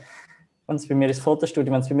immer, wenn es bei mir ins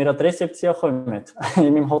Fotostudio, wenn es bei mir an die Rezeption kommt,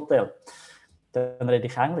 in meinem Hotel, dann rede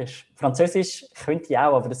ich Englisch. Französisch könnte ich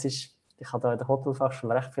auch, aber das ist, ich habe da in der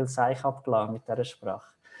Hotelfachschule recht viel Seich abgeladen mit dieser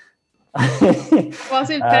Sprache. Was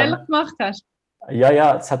du Fehler gemacht hast?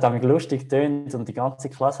 Ja, es hat auch lustig getönt und die ganze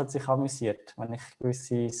Klasse hat sich amüsiert, wenn ich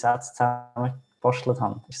gewisse Sätze zusammengebastelt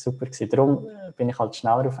habe. Das war super gewesen. Darum bin ich halt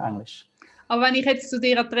schneller auf Englisch. Aber wenn ich jetzt zu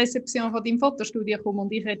dir an die Rezeption von deinem Fotostudio komme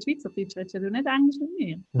und ich rede Schweizerdeutsch, redest du nicht Englisch mit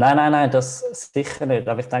mir? Nein, das sicher nicht.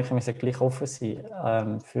 Aber ich denke, wir müssen gleich offen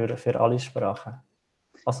sein für alle Sprachen.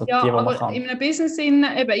 Also ja, die aber man kann. In einem Business-Sinn,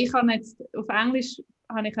 ich habe jetzt auf Englisch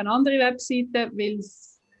eine andere Webseite,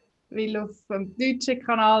 weil auf dem deutschen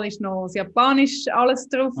Kanal ist noch das Japanisch alles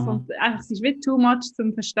drauf und einfach, es ist wie too much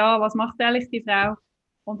zum Verstehen, was macht eigentlich die Frau.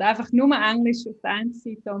 Und einfach nur Englisch auf der einen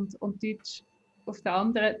Seite und Deutsch auf der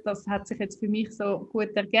anderen, das hat sich jetzt für mich so gut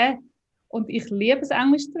ergeben. Und ich liebe es,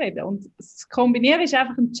 Englisch zu reden. Und das Kombinieren ist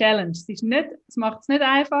einfach ein Challenge. Es macht es nicht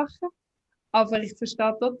einfacher, aber ich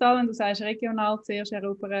verstehe total, wenn du sagst, regional zuerst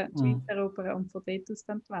erobern, die Schweiz erobern und von dort aus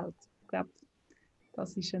dann die Welt. Ich glaube,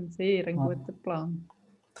 das ist ein sehr guter Plan.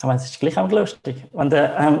 Es ist gleich auch lustig. Und, ich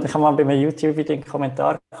habe mal bei einem YouTube-Video einen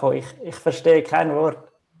Kommentar bekommen, ich verstehe kein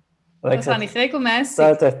Wort. Das habe ich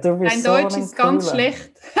regelmäßig. Dein Deutsch ist ganz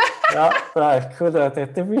schlecht. Ja, das ist cool.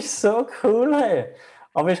 Du bist so cool. Hey.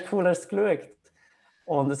 Aber es ist cool, hast du geschaut.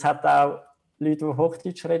 Und es hat auch Leute, die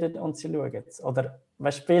Hochdeutsch reden und sie schauen es. Oder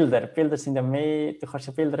weißt, Bilder sind ja mehr, du kannst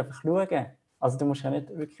ja Bilder einfach schauen. Also du musst ja nicht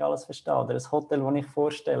wirklich alles verstehen. Oder das Hotel, das ich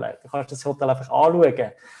vorstelle, du kannst das Hotel einfach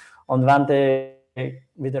anschauen. Und wenn der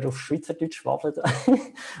wieder auf Schweizerdeutsch wabbelt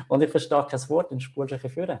und ich verstehe kein Wort, dann spulst du ein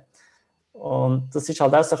bisschen vor. Und das ist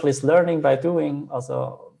halt auch so ein bisschen das Learning by Doing,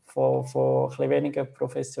 also von ein bisschen weniger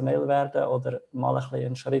professionell werden oder mal ein bisschen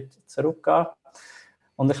einen Schritt zurückgehen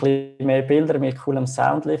und ein bisschen mehr Bilder mit coolem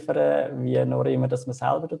Sound liefern, wie nur immer, dass man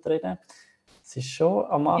selber reden. Es ist schon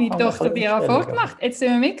am Anfang. Die Tochter dir auch vorgemacht. Jetzt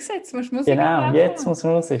sind wir mitgesetzt, musst Musik Genau, jetzt muss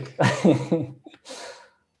Musik.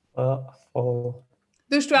 Ja, voll.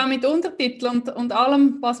 Tust du auch mit Untertiteln und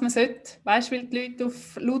allem, was man sollte? Weißt du, weil die Leute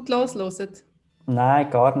auf lautlos hören? Nein,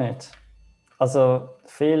 gar nicht. Also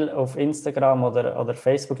viel auf Instagram oder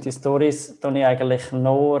Facebook, die Stories tue ich eigentlich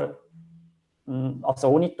nur also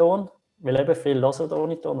ohne Ton, weil eben viele hören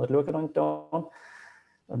ohne Ton oder schauen ohne Ton.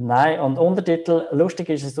 Nein, und Untertitel, lustig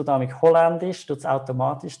ist es, du da mit Holländisch, tut es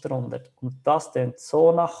automatisch drunter. Und das klingt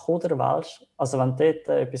so nach Kuderwelsch. Also wenn du dort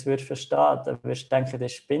etwas verstehen würdest, dann würdest du denken, der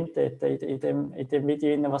spinnt dort in dem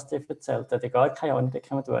Video, was dir erzählt. Der hat gar keine Ahnung, da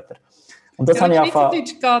kommen Wörter. Und das habe ich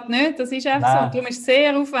Schweizerdeutsch geht nicht, das ist einfach so. Darum ist es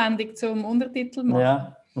sehr aufwendig zum Untertitel zu machen.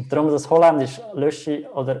 Ja, und darum das Holländisch lösche ich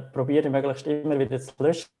oder probiere ich möglichst immer wieder zu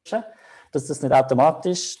löschen, dass das nicht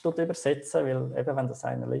automatisch übersetzen, weil eben, wenn das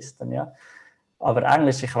einer liest, dann ja. Aber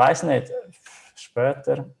Englisch, ich weiss nicht,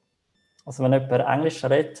 später, also wenn jemand Englisch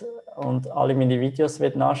redet und alle meine Videos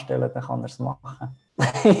nachstellen will, dann kann er es machen.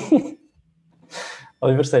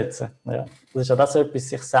 Oder übersetzen, ja. Das ist ja das etwas,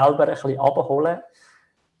 sich selber ein bisschen abholen,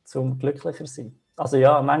 um glücklicher zu sein. Also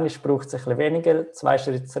ja, manchmal braucht es ein bisschen weniger, 2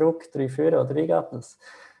 Schritte zurück, 3 führen, oder wie geht das?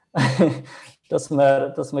 dass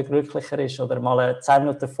man glücklicher ist. Oder mal 10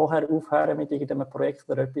 Minuten vorher aufhören mit irgendeinem Projekt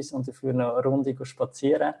oder etwas und dafür noch eine Runde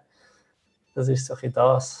spazieren. Das ist so ein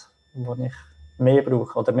das, was ich mehr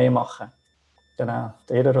brauche oder mehr mache. Genau,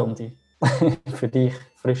 die Ehrenrunde. Für dich,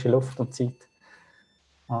 frische Luft und Zeit.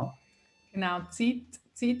 Ja. Genau,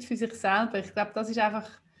 Zeit für sich selber. Ich glaube, das ist einfach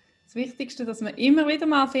das Wichtigste, dass man immer wieder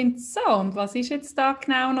mal findet, so, und was ist jetzt da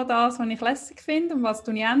genau noch das, was ich lässig finde und was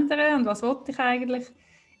tue ich ändern und was wollte ich eigentlich.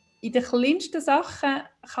 In den kleinsten Sachen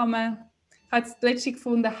kann man, ich habe jetzt letztens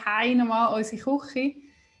gefunden, hey, nochmal unsere Küche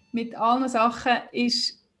mit allen Sachen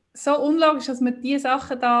ist so unlogisch, dass wir diese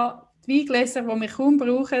Sachen da, die Weingläser, die wir kaum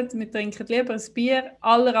brauchen, wir trinken lieber ein Bier,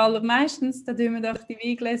 allermeistens, dann tun wir doch die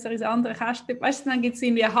Weingläser ins andere Kästchen. Weißt du, dann gibt es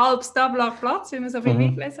irgendwie ein halbes Tableau Platz, weil wir so viele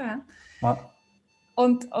Weingläser haben. Ja.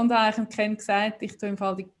 Und habe ich dem Ken gesagt, ich tue im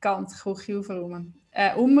Fall die ganze Küche umräumen.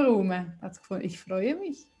 Da hat sie gefunden, ich freue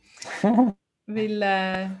mich.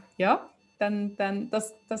 Weil, ja, dann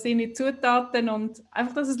das sind die Zutaten und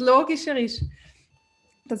einfach, dass es logischer ist.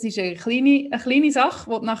 Das ist eine kleine Sache,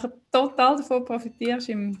 wo du nachher total davon profitierst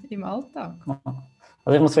im Alltag.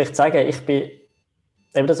 Also ich muss vielleicht sagen, ich bin,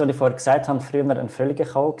 eben das, was ich vorher gesagt habe, früher ein völliger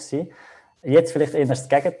Chaot gewesen. Jetzt vielleicht eher das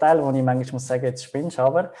Gegenteil, wo ich manchmal muss sagen, jetzt spinnst du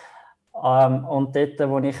aber. Und dort,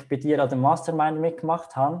 wo ich bei dir an der Mastermind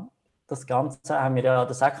mitgemacht habe, das Ganze haben wir ja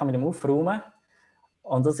das auch mit dem Aufräumen.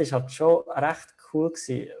 Und das ist halt schon recht cool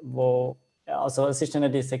gewesen, also es ist dann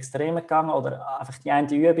nicht ins Extreme gegangen oder einfach die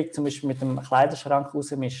eine Übung, zum Beispiel mit dem Kleiderschrank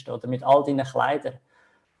rausmischen oder mit all deinen Kleidern.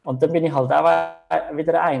 Und dann bin ich halt auch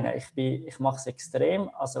wieder einer. Ich mache es extrem.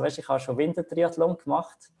 Also weißt, ich habe schon Wintertriathlon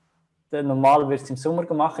gemacht. Normal wird es im Sommer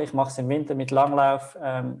gemacht. Ich mache es im Winter mit Langlauf,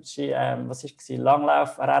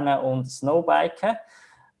 Langlauf, Rennen und Snowbiken.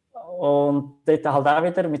 Und dort halt auch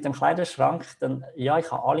wieder mit dem Kleiderschrank. Dann, ja,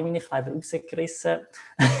 ich habe alle meine Kleider rausgerissen.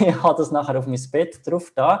 Ich habe das nachher auf mein Bett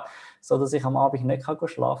drauf da, sodass ich am Abend nicht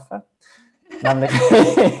schlafen kann. Nämlich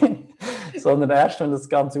sondern erst, wenn das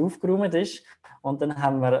Ganze aufgeräumt ist. Und dann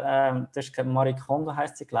haben wir, das ist Marie Kondo,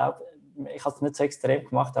 heisst sie, glaube ich. Ich habe es nicht so extrem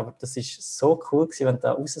gemacht, aber das ist so cool gewesen, wenn du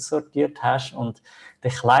da raussortiert hast und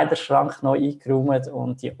den Kleiderschrank noch eingeräumt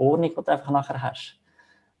und die Ordnung, die du einfach nachher hast.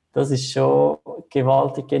 Das ist schon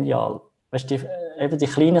gewaltig genial. Weißt du, eben die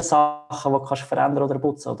kleinen Sachen, die du kannst verändern oder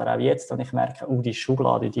putzen. Oder auch jetzt, wenn ich merke, die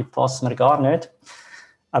Schublade, die passt mir gar nicht.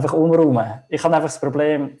 Einfach umräumen. Ich habe einfach das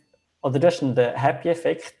Problem, oder du hast einen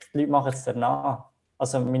Happy-Effekt, die Leute machen es danach.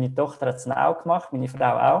 Also meine Tochter hat es auch gemacht, meine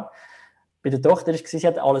Frau auch. Bei der Tochter war es, sie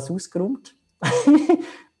hat alles ausgeräumt,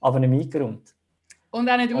 aber nicht eingeräumt. Und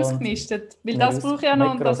auch nicht ausgemistet, weil das brauche ich ja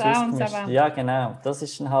noch und das auch. Und das ja, genau. Das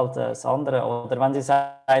ist dann halt das andere. Oder wenn sie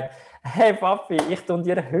sagt, hey Papi, ich tue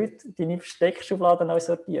dir heute deine Steckschublade neu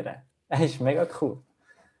sortieren. Das ist mega cool.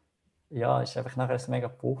 Ja, ist einfach nachher ein mega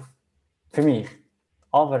Puff. Für mich.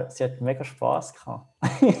 Aber sie hat mega Spass gehabt.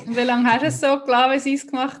 Und wie lange hast du es so gelassen, wie sie es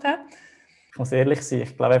gemacht hat? Ich muss ehrlich sein,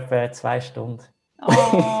 ich glaube etwa 2 Stunden.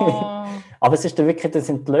 Oh. Aber es ist dann wirklich,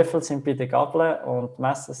 die Löffel sind bei den Gabeln und die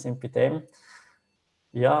Messer sind bei dem.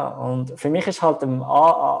 Ja, und für mich ist halt im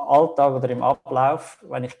Alltag oder im Ablauf,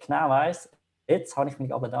 wenn ich genau weiss, jetzt habe ich meine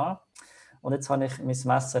Gabel da und jetzt habe ich mein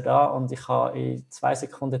Messer da und ich habe in 2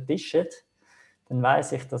 Sekunden tischen, dann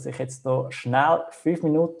weiss ich, dass ich jetzt noch schnell 5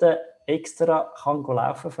 Minuten extra kann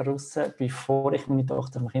laufen von draussen, bevor ich meine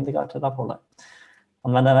Tochter vom Kindergarten abhole.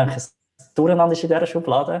 Und wenn dann ein Durcheinander ist in dieser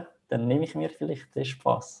Schublade, dann nehme ich mir vielleicht den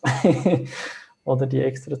Spass oder die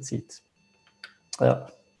extra Zeit. Ja.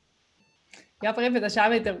 Ja, aber eben, das ist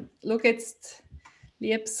auch wieder, schau jetzt,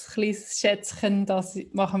 liebes kleines Schätzchen, das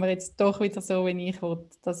machen wir jetzt doch wieder so, wie ich will.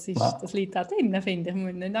 Das liegt auch drin, finde ich. Wir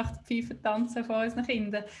müssen nicht nach der Pfeife tanzen von unseren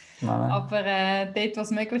Kindern. Nein. Aber dort,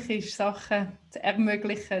 was möglich ist, Sachen zu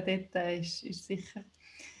ermöglichen, dort ist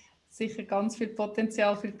sicher ganz viel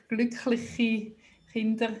Potenzial für glückliche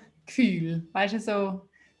Kindergefühle. Weißt du, so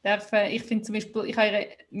ich finde zum Beispiel, ich habe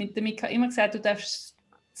mit der Mika immer gesagt, du darfst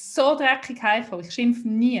so dreckig heimkommen. Ich schimpfe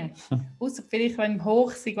nie. Außer vielleicht, wenn ich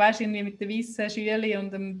hoch bin, weißt du, irgendwie mit der weißen Schüle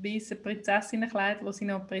und dem weißen Prinzessinnenkleid, wo sie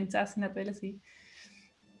noch Prinzessin hat wollen sein.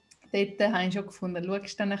 Dort habe ich schon gefunden,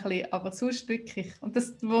 schaust dann ein bisschen, aber sonst wirklich. Und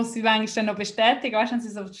das muss sie manchmal dann noch bestätigen, weißt du, wenn sie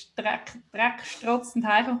so dreckstrotzend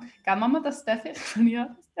heimkommt. Gell, Mama, das darf ich von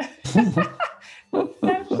ihr.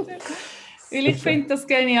 Weil ich finde das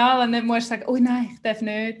genial, wenn du nicht musst sagen, oh nein, ich darf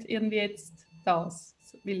nicht irgendwie jetzt das,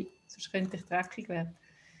 weil sonst könnte ich dreckig werden.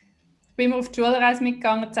 Ich bin immer auf die Schulreise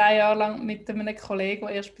mitgegangen, 10 Jahre lang mit einem Kollegen,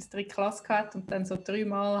 der erst bis 3. Klasse hatte. Und dann so 3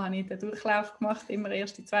 Mal habe ich den Durchlauf gemacht, immer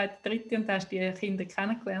 1., 2., 3. und dann hast du die Kinder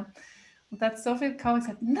kennengelernt. Und da hat es so viel gehabt,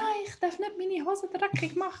 gesagt, nein, ich darf nicht meine Hosen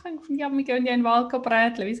dreckig machen. Ja, wir gehen ja in den Wald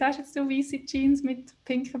bräteln. Wie sagst jetzt du weisse Jeans mit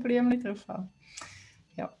pinken Blümchen drauf an?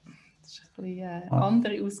 Ja, das ist ein bisschen eine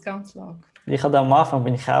andere Ausgangslage. Ich habe am Anfang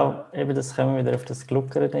bin ich auch, eben das kommen wir wieder auf das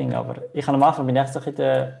Gluckere-Ding, aber ich habe am Anfang bin ich so ein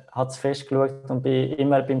bisschen, habe es festgeschaut und bin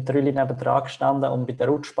immer beim Trülli nebendran gestanden und bei der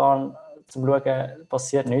Rutschbahn zum Schauen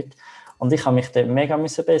passiert nichts. Und ich habe mich dort mega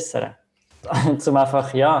bessern. Zum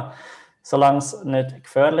einfach, ja, solange es nicht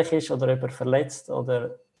gefährlich ist oder jemand verletzt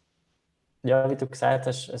oder, ja, wie du gesagt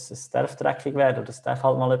hast, es darf dreckig werden oder es darf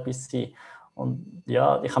halt mal etwas sein. Und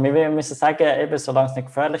ja, ich habe mir müssen sagen, eben, solange es nicht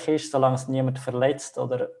gefährlich ist, solange es niemand verletzt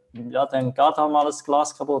oder ja, dann geht halt mal ein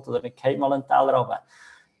Glas kaputt oder dann geht mal ein Teller runter.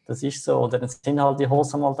 Das ist so. Oder dann sind halt die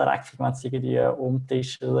Hosen mal dreckig, wenn es irgendwie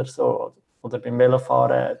umtischen oder so. Oder beim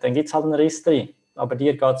Velofahren, dann gibt es halt einen Riss drin. Aber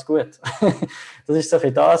dir geht es gut. Das ist so ein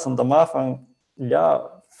bisschen das. Und am Anfang,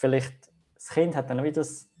 ja, vielleicht das Kind hat dann wieder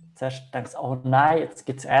zuerst gedacht, oh nein, jetzt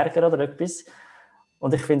gibt es Ärger oder etwas.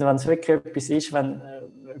 Und ich finde, wenn es wirklich etwas ist, wenn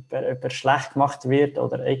jemand schlecht gemacht wird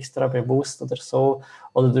oder extra bewusst oder so,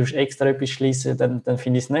 oder du extra etwas schließen, dann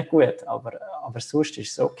finde ich es nicht gut. Aber sonst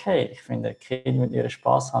ist es okay. Ich finde, Kinder mit ihrem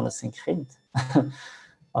Spass haben, das sind Kinder.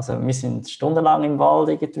 Also wir sind stundenlang im Wald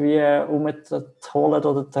irgendwie rumzuholen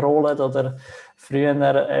oder trollen oder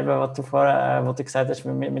früher, eben, was du vorher wo du gesagt hast,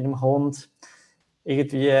 mit dem Hund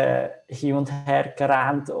irgendwie hin und her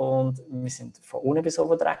gerannt und wir sind von unten bis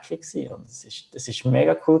oben dreckig gewesen. Und das ist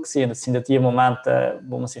mega cool gewesen. Und das sind ja die Momente,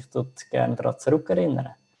 wo man sich dort gerne daran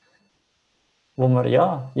zurückerinnern. Wo wir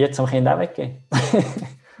ja jetzt am Kind auch weggehen.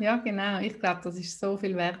 Ja, genau. Ich glaube, das ist so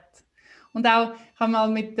viel wert. Und auch, ich habe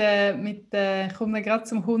mal ich komme gerade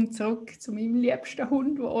zum Hund zurück, zu meinem liebsten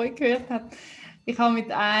Hund, der euch gehört hat. Ich habe mit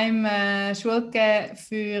einem Schule gegeben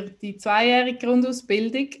für die 2-jährige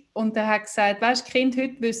Grundausbildung und er hat gesagt, weisst, die Kinder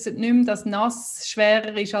heute wissen nicht mehr, dass nass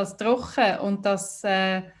schwerer ist als trocken und dass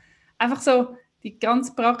einfach so die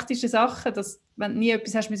ganz praktischen Sachen, dass wenn du nie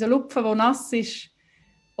etwas hast müssen lupfen, wo nass ist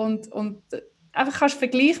und einfach kannst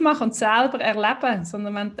Vergleich machen und selber erleben,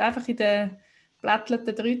 sondern wenn du einfach in der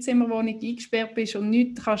blättlerten 3-Zimmer-Wohnung eingesperrt bist und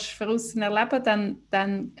nichts kannst von außen erleben,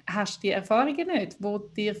 dann hast du die Erfahrungen nicht, die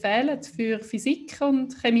dir fehlen für Physik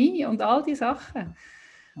und Chemie und all diese Sachen.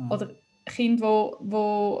 Mhm. Oder Kinder,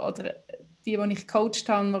 oder die ich gecoacht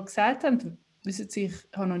habe, die gesagt haben, wissen Sie,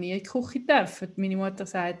 ich habe noch nie in die Küche dürfen. Meine Mutter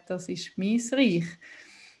sagt, das ist mein Reich.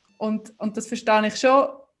 Und das verstehe ich schon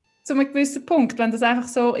zu einem gewissen Punkt, wenn das einfach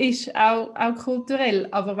so ist, auch kulturell.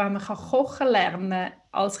 Aber wenn man kochen lernen kann,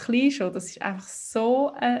 als Kleinschule, das ist einfach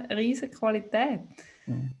so eine riesige Qualität.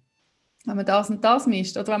 Mhm. Wenn man das und das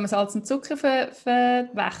mischt oder wenn man Salz und Zucker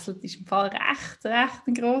verwechselt, ist im Fall recht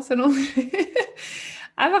ein grosser Unterschied.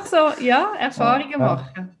 Einfach so, ja, Erfahrungen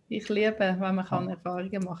machen. Ich liebe, wenn man kann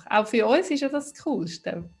Erfahrungen machen kann. Auch für uns ist ja das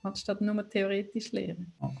Coolste, anstatt nur theoretisch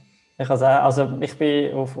lernen. Ich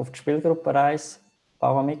bin auf die Spielgruppenreise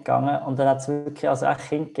mitgegangen und dann hat es wirklich auch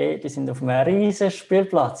Kinder gegeben, die sind auf einem riesen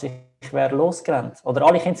Spielplatz. Ich wäre losgerannt. Oder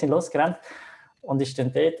alle Kinder sind losgerannt und ich stehe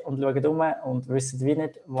dort und schaue um und wissen wie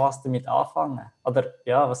nicht, was damit anfangen. Oder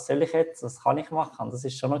ja, was soll ich jetzt? Was kann ich machen? Das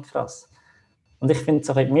ist schon noch krass. Und ich finde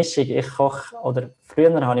so eine Mischung. Ich koche, oder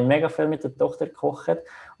früher habe ich mega viel mit der Tochter gekocht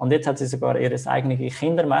und jetzt hat sie sogar ihr eigenes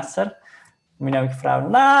Kindermesser. Meine Frau,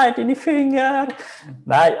 nein, deine Finger!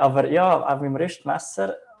 Nein, aber ja, auch mit dem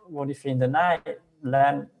Rüstmesser, wo ich finde, nein,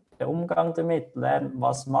 lerne den Umgang damit, lerne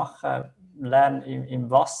was machen, lerne im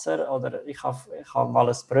Wasser. Oder ich habe mal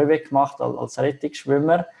ein Brevet gemacht als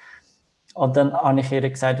Rettungsschwimmer. Und dann habe ich ihr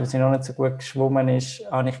gesagt, als sie noch nicht so gut geschwommen ist,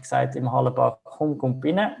 habe ich gesagt im Hallenbad, komm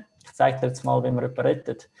rein, ich zeige dir jetzt mal, wie man jemanden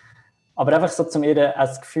rettet. Aber einfach so, um ihr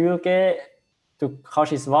ein Gefühl zu geben, du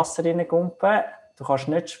kannst ins Wasser reingumpen, du kannst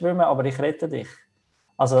nicht schwimmen, aber ich rette dich.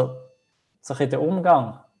 Also, so ein der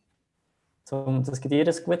Umgang. Das gibt ihr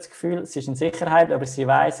ein gutes Gefühl, sie ist in Sicherheit, aber sie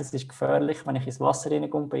weiß, es ist gefährlich, wenn ich ins Wasser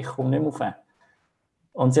reingumpe, ich komme nicht mehr rauf.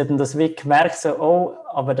 Und sie hat dann das wie gemerkt, so, oh,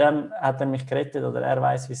 aber dann hat er mich gerettet oder er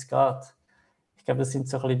weiß, wie es geht. Ich glaube, das sind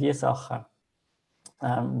so ein bisschen die Sachen,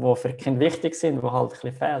 die für Kinder wichtig sind, die halt ein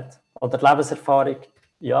bisschen fehlt. Oder die Lebenserfahrung,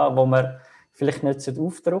 ja, wo man vielleicht nicht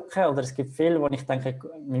aufdrücken sollte. Oder es gibt viele, wo ich denke,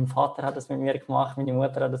 mein Vater hat das mit mir gemacht, meine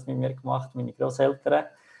Mutter hat das mit mir gemacht, meine Großeltern,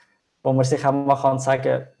 wo man sich auch mal sagen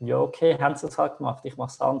kann, ja okay, haben sie es halt gemacht, ich mache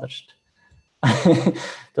es anders.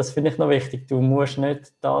 Das finde ich noch wichtig. Du musst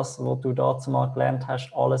nicht das, was du dazu mal gelernt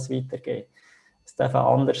hast, alles weitergeben. Es darf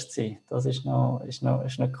auch anders sein. Das ist noch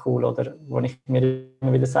cool, oder wo ich mir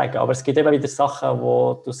immer wieder sage. Aber es gibt immer wieder Sachen,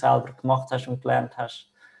 die du selber gemacht hast und gelernt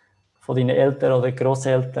hast von deinen Eltern oder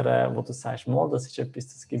Grosseltern, wo du sagst, mal, das ist etwas,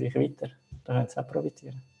 das gebe ich weiter. Da können sie auch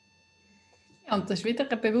profitieren. Ja, und das ist wieder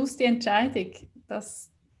eine bewusste Entscheidung, dass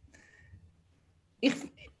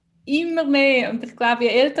immer mehr, und ich glaube, je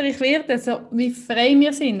älter ich werde, so wie frei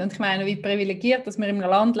wir sind. Und ich meine, wie privilegiert, dass wir in einem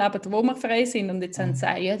Land leben, wo wir frei sind. Und jetzt haben sie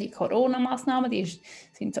gesagt, ja, die Corona-Massnahmen,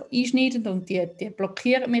 sind so einschneidend und die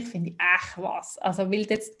blockieren mich. Finde ich, ach was. Also, weil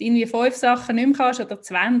du jetzt irgendwie 5 Sachen nicht mehr kannst oder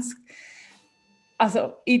 20.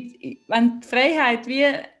 Also, wenn die Freiheit wie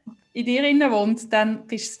in dir innen wohnt, dann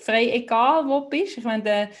bist du frei, egal wo du bist. Ich meine,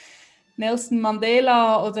 der Nelson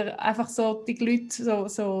Mandela oder einfach so die Leute,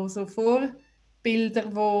 so Vorbilder,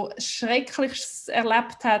 die Schreckliches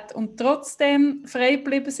erlebt haben und trotzdem frei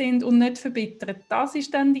geblieben sind und nicht verbittert. Das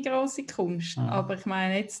ist dann die grosse Kunst. Mhm. Aber ich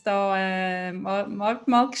meine, jetzt da,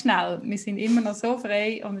 mal schnell, wir sind immer noch so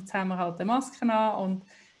frei und jetzt haben wir halt eine Maske an und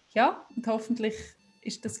ja, und hoffentlich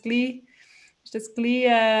ist das gleich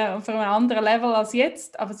auf einem anderen Level als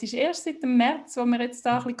jetzt. Aber es ist erst seit dem März, wo wir jetzt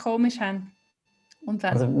da ein bisschen komisch haben. Und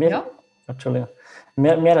wenn, Also Entschuldigung. Ich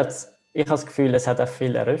habe das Gefühl, es hat auch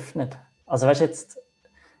viel eröffnet. Also weißt jetzt,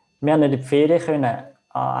 wir haben nicht in die Ferien können,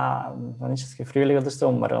 wann ist das, Frühling oder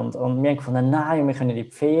Sommer, und wir haben gefunden, nein, wir können in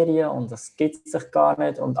die Ferien und das gibt es sich gar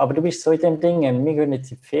nicht. Aber du bist so in dem Ding, wir gehen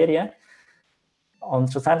jetzt in die Ferien.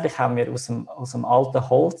 Und schlussendlich haben wir aus dem alten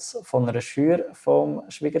Holz von einer Schür vom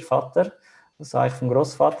Schwiegervater, also eigentlich vom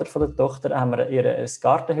Grossvater von der Tochter, haben wir ihr ein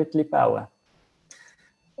Gartenhütchen gebaut.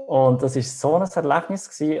 Und das war so ein Erlebnis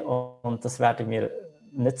gewesen, und das werden wir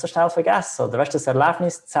nicht so schnell vergessen. Oder weißt du, das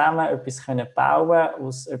Erlebnis, zusammen etwas können bauen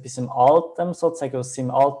aus etwas Altem, sozusagen aus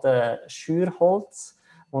seinem alten Schürholz,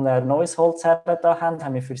 wo wir neues Holz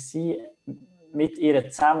haben wir für sie mit ihr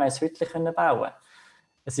zusammen ein Hütchen bauen.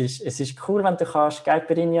 Es ist cool, wenn du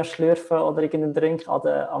Caipirinha schlürfen oder irgendeinen Drink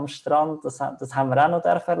am Strand. Das haben wir auch noch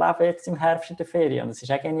erleben jetzt im Herbst in der Ferien. Und es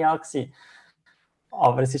war auch genial gewesen.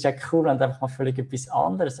 Aber es ist auch cool, wenn du einfach mal völlig etwas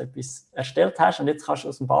anderes erstellt hast. Und jetzt kannst du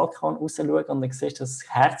aus dem Balkon raus schauen und dann siehst du das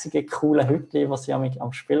herzige, coole Hütchen, was ja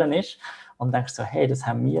am Spielen ist. Und denkst so, hey, das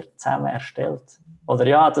haben wir zusammen erstellt. Oder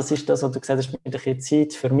ja, das ist das, was du gesagt hast, mit ein bisschen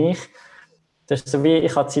Zeit für mich. Das ist so wie,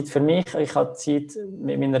 ich habe Zeit für mich, ich habe Zeit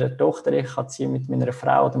mit meiner Tochter, ich habe Zeit mit meiner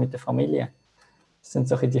Frau oder mit der Familie. Das sind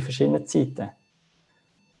so die verschiedenen Zeiten.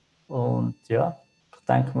 Und ja, ich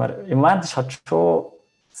denke mir, im Moment ist halt schon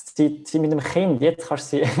die Zeit mit dem Kind, jetzt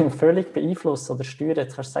kannst du sie völlig beeinflussen oder steuern,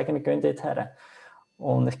 jetzt kannst du sagen, wir gehen dort her.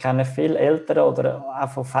 Und ich kenne viele Eltern oder auch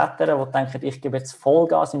von Vätern, die denken, ich gebe jetzt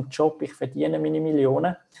Vollgas im Job, ich verdiene meine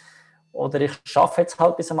Millionen. Oder ich arbeite jetzt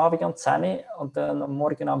halt bis am Abend um 10 Uhr und dann am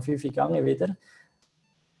Morgen um 5 Uhr gehe wieder.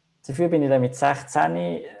 Dafür bin ich dann mit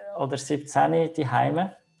 16 oder 17 daheim.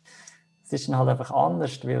 Es ist dann halt einfach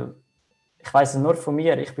anders, weil ich weiss es nur von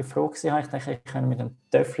mir. Ich bin froh gewesen, ich dachte, ich könnte mit einem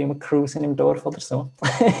Töffel cruisen im Dorf oder so.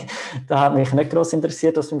 Da hat mich nicht gross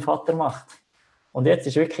interessiert, was mein Vater macht. Und jetzt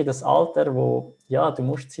ist wirklich das Alter, wo ja, du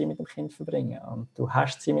musst Zeit mit dem Kind verbringen. Und du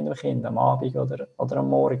hast Zeit mit dem Kind am Abend oder am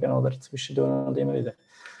Morgen oder zwischendurch und immer wieder.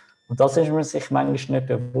 Und das ist man sich manchmal nicht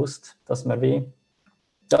bewusst, dass man wie,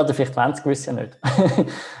 ja, oder vielleicht 20 wissen nicht.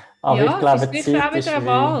 Aber ja, ich glaube, die Zeit ist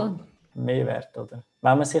mehr wert, oder?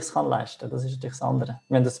 Wenn man es sich leisten kann, das ist natürlich das andere.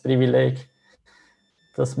 Wir haben das Privileg,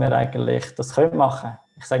 dass wir eigentlich das machen können.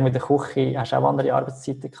 Ich sage, mit der Küche hast du auch andere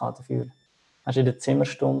Arbeitszeiten gehabt dafür. Hast du in der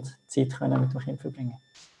Zimmerstunde Zeit können mit dem Kind verbringen.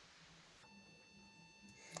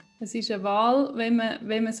 Es ist eine Wahl, wenn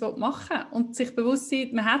man es machen will. Und sich bewusst sein,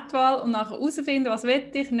 man hat die Wahl und nachher herausfinden, was will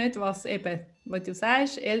ich, nicht was eben, was du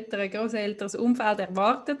sagst, Eltern, Grosseltern, das Umfeld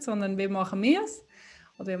erwartet, sondern wie machen wir es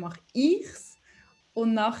oder wie mache ich es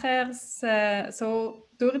und nachher so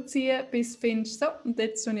durchziehen, bis du findest, so, und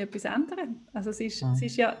jetzt soll ich etwas ändern. Also es ist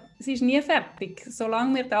nie fertig.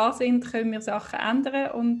 Solange wir da sind, können wir Sachen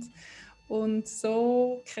ändern und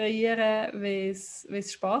so kreieren, wie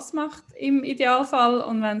es Spass macht im Idealfall.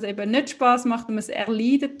 Und wenn es eben nicht Spass macht und man es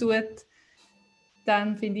erleiden tut,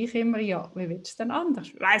 dann finde ich immer, ja, wie willst du es denn anders?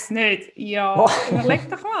 Ich weiss nicht. Ja, überleg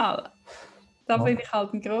doch mal. Da bin ich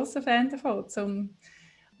halt ein grosser Fan davon. Und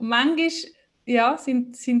manchmal, ja,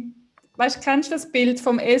 weißt, kennst du das Bild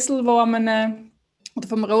vom Esel, oder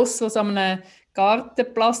vom Ross, was an einem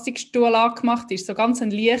Gartenplastikstuhl angemacht ist, so ganz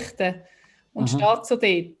ein leichter. Und steht so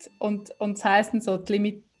dort. Und das heisst so,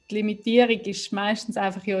 die Limitierung ist meistens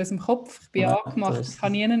einfach in unserem Kopf. Ich bin angemacht, ich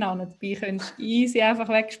kann niemanden an. Dabei könntest du easy einfach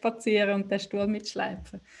wegspazieren und den Stuhl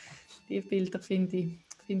mitschleifen. Diese Bilder finde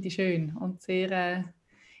ich schön und sehr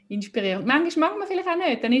inspirierend. Manchmal mag man vielleicht auch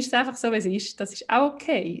nicht, dann ist es einfach so, wie es ist. Das ist auch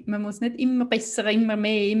okay. Man muss nicht immer besser, immer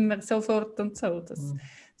mehr, immer sofort und so.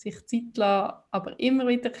 Sich Zeit lassen, aber immer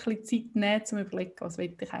wieder ein bisschen Zeit nehmen, um zu überlegen, was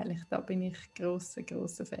will ich eigentlich. Da bin ich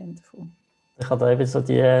grosser Fan davon. Ich habe da eben so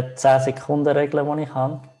die 10-Sekunden-Regel, die ich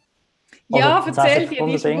habe. Ja, erzähl dir,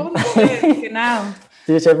 die ist wunderschön, genau.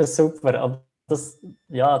 Die ist eben super. Und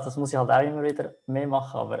das muss ich halt auch immer wieder mehr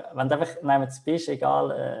machen. Aber wenn du einfach neben bist,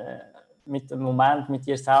 egal mit dem Moment, mit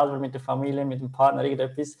dir selber, mit der Familie, mit dem Partner,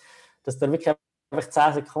 irgendetwas, dass du wirklich einfach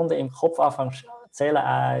 10 Sekunden im Kopf anfängst zu zählen.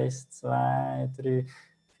 1, 2, 3,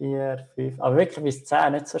 4, 5. Aber wirklich bis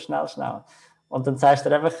 10, nicht so schnell. Und dann sagst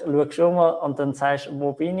du einfach, schaust um und dann sagst du,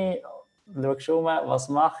 wo bin ich? Schaust um, was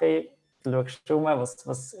mache ich? Schaust um,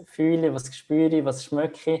 was fühle ich, was spüre ich, was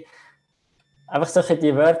schmecke ich. Einfach solche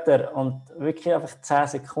die Wörter und wirklich einfach 10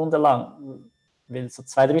 Sekunden lang. Weil so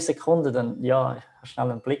 2, 3 Sekunden, dann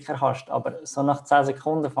schnell einen Blick erhascht. Aber so nach 10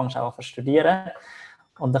 Sekunden fängst du auch an zu studieren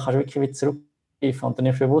und dann kannst du wirklich wieder zurückgreifen und dann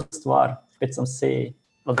nimmst du bewusst wahr, ich bin jetzt am See.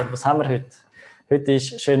 Oder was haben wir heute? Heute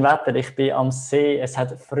ist schön Wetter, ich bin am See, es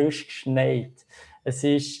hat frisch geschneit. Es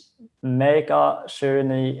ist mega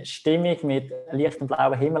schöne Stimmung mit leichtem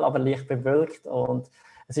blauen Himmel, aber leicht bewölkt und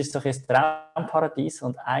es ist so ein Traumparadies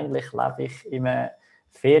und eigentlich lebe ich in einem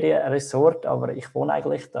Ferienresort, aber ich wohne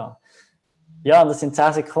eigentlich da. Ja, und das sind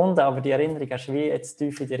 10 Sekunden, aber die Erinnerung ist wie jetzt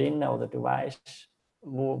tief in dir drin oder du weißt,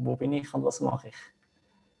 wo bin ich und was mache ich.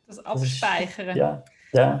 Das Abspeichern.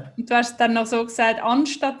 Ja. Und du hast dann noch so gesagt,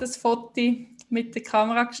 anstatt das Foto mit der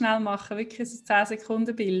Kamera schnell machen, wirklich so 10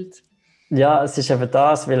 Sekunden Bild. Ja, es ist eben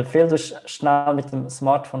das, weil viel du schnell mit dem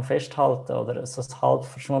Smartphone festhalten oder so ein halb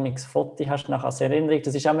verschwommenes Foto hast nachher als Erinnerung.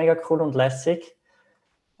 Das ist auch mega cool und lässig.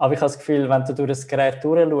 Aber ich habe das Gefühl, wenn du durch das Gerät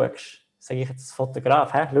durchschaust, sage ich jetzt als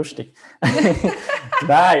Fotograf, lustig.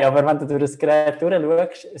 Nein, aber wenn du durch das Gerät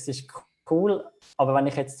durchschaust, es ist cool. Aber wenn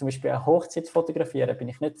ich jetzt zum Beispiel eine Hochzeit fotografiere, bin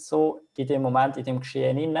ich nicht so in dem Moment, in dem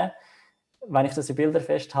Geschehen inne, wenn ich das in Bilder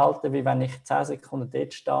festhalte, wie wenn ich 10 Sekunden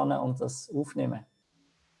dort stehe und das aufnehme.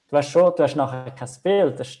 Du hast nachher kein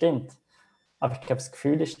Bild, das stimmt. Aber ich glaube, das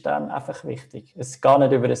Gefühl ist dann einfach wichtig. Es geht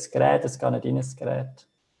nicht über das Gerät, es geht nicht in das Gerät.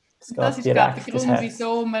 Das ist glaube ich der Grund,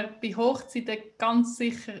 wieso man bei Hochzeiten ganz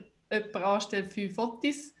sicher jemanden anstellt, für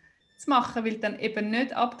Fotos zu machen, weil du dann eben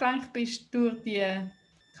nicht abgelenkt bist durch die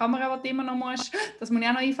Kamera, die du immer noch musst. Das muss ich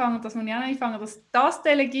auch noch einfangen, Das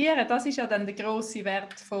Delegieren, das ist ja dann der grosse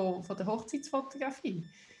Wert von der Hochzeitsfotografie.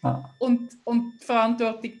 Ja. Und die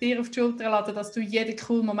Verantwortung dir auf die Schulter laden, dass du jeden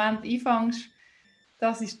coolen Moment einfängst,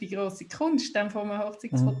 das ist die grosse Kunst von einem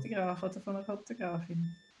Hochzeitsfotograf oder von einer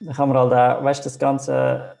Fotografin. Da kann man halt auch, weißt du, das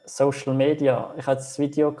ganze Social Media. Ich habe jetzt ein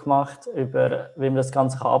Video gemacht über, wie man das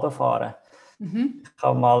Ganze runterfahren kann. Ich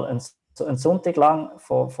habe mal einen Sonntag lang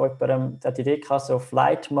von jemandem die Idee gehabt, so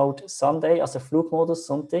Flight Mode Sunday, also Flugmodus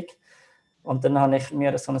Sonntag. Und dann habe ich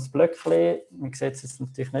mir so ein Blöckchen, man sieht es jetzt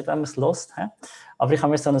natürlich nicht, wenn man es hört, aber ich habe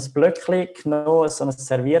mir so ein Blöckchen genommen, so ein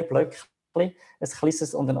Servierblöckchen, ein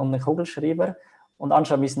kleines und einen Kugelschreiber. Und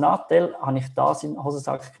anstatt mein Nattel habe ich das in den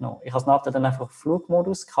Hosensack genommen. Ich habe das Nattel dann einfach auf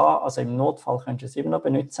Flugmodus gehabt, also im Notfall könntest du es immer noch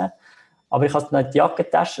benutzen. Aber ich habe nicht die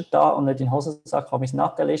Jackentasche da und nicht in den Hosensack, wo mein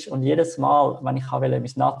Nattel ist. Und jedes Mal, wenn ich mein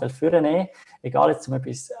Nattel vornehmen, egal jetzt um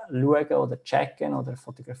etwas schauen oder checken oder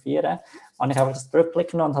fotografieren, habe ich einfach das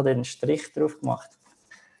Bröckchen genommen und habe einen Strich drauf gemacht.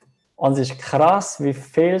 Und es ist krass, wie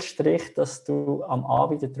viel Strich dass du am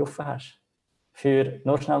Abend drauf hast. Für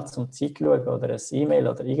nur schnell zum Zeit schauen oder ein E-Mail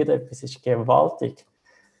oder irgendetwas ist gewaltig.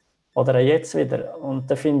 Oder jetzt wieder. Und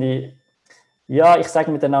da finde ich, ich sage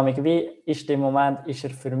mit der Dynamik, wie ist der Moment, ist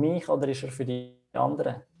er für mich oder ist er für die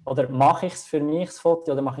anderen? Oder mache ich es für mich, das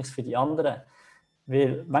Foto, oder mache ich es für die anderen?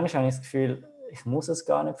 Weil manchmal habe ich das Gefühl, ich muss es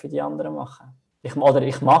gar nicht für die anderen machen. Ich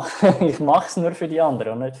mache es nur für die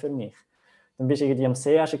anderen und nicht für mich. Dann bist du irgendwie am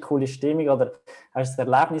See, hast eine coole Stimmung oder hast ein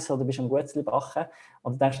Erlebnis oder bist am Gutzli-Bachen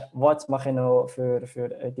und dann denkst, jetzt mache ich noch für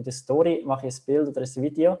die Story mache ich ein Bild oder ein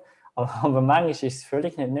Video. Aber manchmal ist es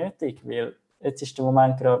völlig nicht nötig, weil jetzt ist der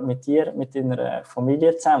Moment gerade mit dir, mit deiner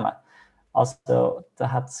Familie zusammen. Also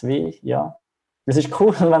da hat es es ist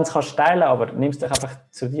cool, wenn du es teilen kannst, aber nimm es doch einfach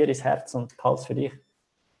zu dir ins Herz und behalte es für dich.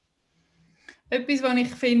 Etwas, was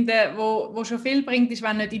ich finde, wo schon viel bringt, ist,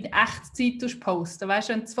 wenn du nicht in Echtzeit posten. Weißt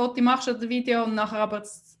du, wenn du das Foto machst oder das Video und nachher aber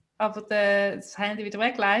das Handy wieder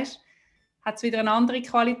weglegst, hat es wieder eine andere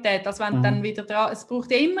Qualität, als wenn du dann wieder dran. Es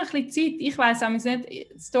braucht ja immer ein bisschen Zeit. Ich weiss auch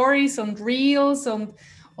nicht, Stories und Reels und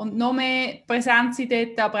noch mehr Präsenz in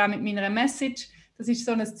dort, aber auch mit meiner Message. Das ist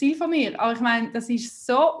so ein Ziel von mir. Aber ich meine, das ist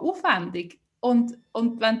so aufwendig. Und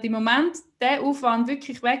wenn du im Moment diesen Aufwand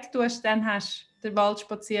wirklich wegtust, dann hast du den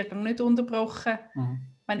Waldspaziergang nicht unterbrochen.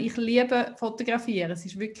 Wenn ich liebe fotografieren, es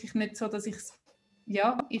ist wirklich nicht so, dass ich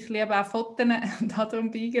liebe auch Fotos und darum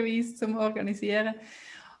beigeweist zum Organisieren.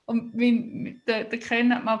 Und der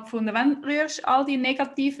Ken hat mal gefunden, wenn rührst all die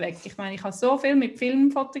Negativ weg. Ich meine, ich habe so viel mit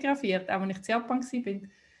Filmen fotografiert, auch wenn ich in Japan war. Ich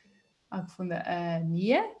habe gefunden,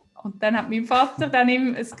 nie. Und dann hat mein Vater dann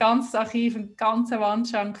ihm ein ganzes Archiv, einen ganzen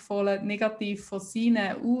Wandschrank voll negativ von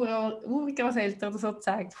seinen Urgroßeltern oder so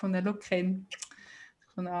gezeigt. Von der Look-Ken.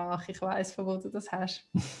 Ach, ich weiss, von wo du das hast.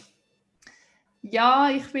 Ja,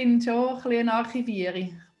 ich bin schon ein bisschen eine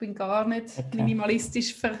Archiviererin. Ich bin gar nicht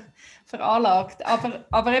minimalistisch veranlagt.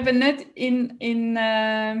 Aber eben nicht in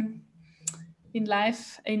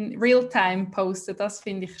Real-Time posten. Das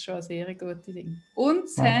finde ich schon ein sehr gutes Ding. Und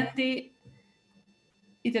das Handy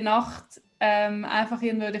in der Nacht einfach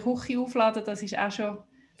irgendwo in der Küche aufladen, das ist auch schon...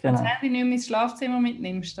 Wenn du das Handy nicht mehr ins Schlafzimmer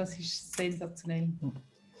mitnimmst, das ist sensationell.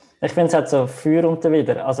 Ich finde es halt so für und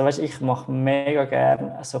wieder. Also weißt, ich mache mega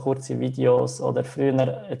gerne so kurze Videos oder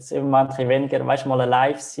früher, jetzt im Moment ein weniger, weißt, mal eine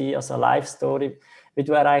Live sein, also eine Live-Story, weil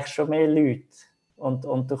du erreichst schon mehr Leute und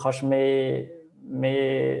du kannst mehr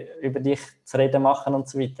über dich zu reden machen und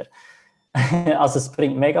so weiter. Also es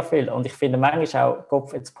bringt mega viel und ich finde manchmal auch,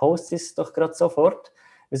 Kopf, jetzt post es doch gerade sofort,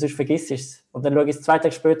 weil sonst vergisst es. Und dann schaue ich es 2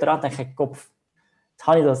 Tage später an und denke, Kopf, jetzt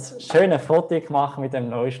habe ich das schöne Foto gemacht mit dem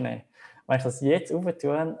Neuschnee. Wenn ich das jetzt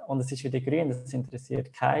tue und es ist wieder grün, das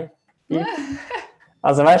interessiert keinen.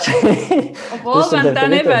 Also weißt du... Obwohl, wenn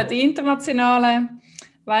dann eben die internationalen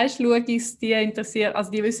Schauis, die interessieren, also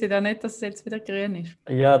die wissen ja nicht, dass es jetzt wieder grün ist.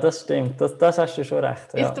 Ja, das stimmt. Das hast du schon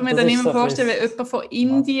recht. Ich kann mir dann immer vorstellen, wenn jemand von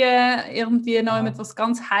Indien irgendwie noch etwas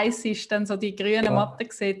ganz heiß ist, dann so die grünen Matten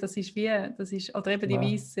sieht, oder eben die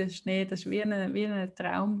weißen Schnee, das ist wie ein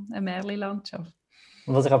Traum, eine Märchenlandschaft.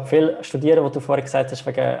 Und was ich auch viel studiere, was du vorhin gesagt hast,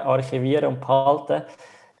 wegen Archivieren und Behalten,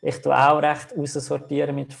 ich tue auch recht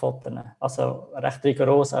aussortieren mit Fotos. Also recht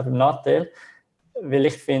rigoros auch beim Nachteil, weil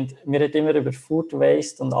ich finde, wir reden immer über Food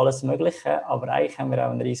Waste und alles Mögliche, aber eigentlich haben wir auch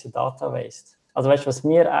einen riesen Data Waste. Also weißt du, was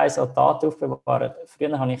wir also an Daten aufbewahren?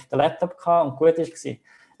 Früher hatte ich den Laptop und gut war. Jetzt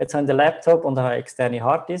habe ich den Laptop und habe eine externe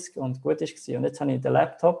Harddisk und gut war. Und jetzt habe ich den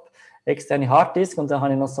Laptop, externe Harddisk und dann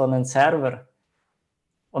habe ich noch so einen Server.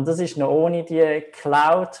 Und das ist noch ohne die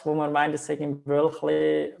Cloud, wo man meint, es sei im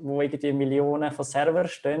Wölkli, wo irgendwie Millionen von Servern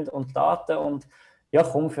stehen und Daten. Und ja,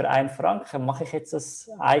 komm, für 1 Franken mache ich jetzt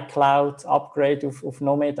ein iCloud-Upgrade auf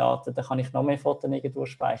noch mehr Daten. Dann kann ich noch mehr Fotos irgendwo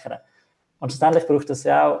speichern. Und schlussendlich braucht es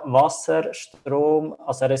ja auch Wasser, Strom,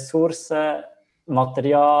 also Ressourcen,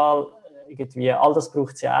 Material, irgendwie, all das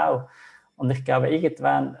braucht es ja auch. Und ich glaube,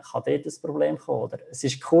 irgendwann kann dort das Problem kommen. Oder? Es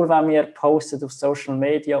ist cool, wenn wir posten auf Social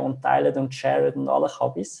Media und teilen und sharen und alle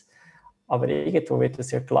Kabis. Aber irgendwo wird das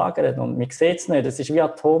ja gelagert und man sieht es nicht. Es ist wie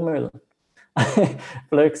Atommüll.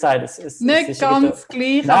 Blöd gesagt. Nicht ist ganz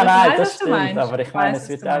gleich. Nein, das stimmt. Aber ich meine, es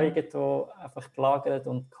wird auch irgendwo einfach gelagert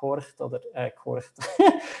und gekocht oder gekocht.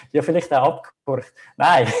 Ja, vielleicht auch abgekocht.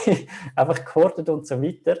 Nein, einfach gehortet und so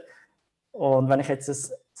weiter. Und wenn ich jetzt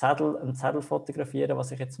einen Zettel fotografiere,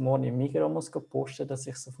 was ich jetzt morgen im Migros muss posten, dass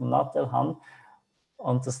ich es auf dem Nattel habe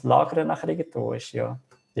und das Lagern nachher irgendwo ist, ja,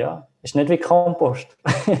 ist nicht wie Kompost,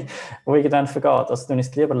 wo irgendwann vergeht. Also dann ist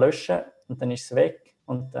es lieber löschen und dann ist es weg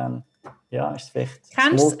und dann ist es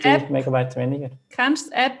vielleicht Megabyte weniger. Kennst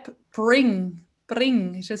du die App Bring?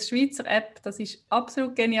 Bring ist eine Schweizer App, das ist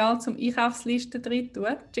absolut genial zum Einkaufslisten drin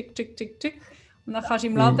tun. Tschick, tschick, tschick, tschick. Und dann kannst du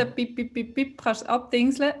im Laden kannst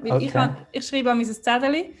abdingseln. Weil ich schreibe an mein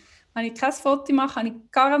Zettel. Wenn ich kein Foto mache, habe ich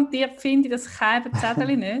garantiert finde ich das kein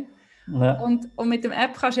Zettel nicht. Ja. Und mit der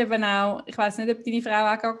App kannst du eben auch, ich weiss nicht, ob deine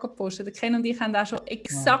Frau auch gerade postet, der Ken und ich haben auch schon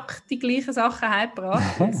exakt die gleichen Sachen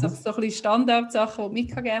heimgebracht. So ein bisschen Standardsachen, die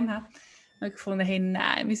Mika gerne hat. Und ich gefunden, hey,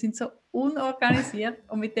 nein, wir sind so unorganisiert.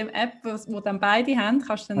 Und mit der App, die dann beide haben,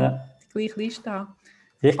 kannst du dann die gleiche Liste haben.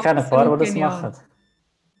 Ich kenne ein paar, die das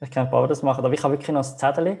machen. Aber ich habe wirklich noch ein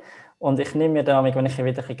Zettel und ich nehme mir dann, wenn ich wieder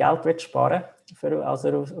ein bisschen Geld sparen will,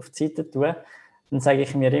 also auf die Seite tue, dann sage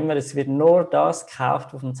ich mir immer, es wird nur das gekauft,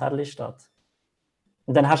 was auf dem Zettel steht.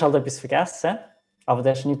 Und dann hast du halt etwas vergessen, aber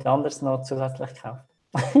dann hast du nichts anderes noch zusätzlich gekauft.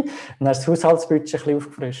 Dann hast du das Haushaltsbudget ein bisschen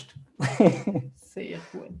aufgefrischt. Sehr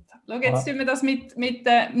gut. Schau, jetzt tun wir das mit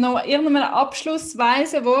noch irgendeinem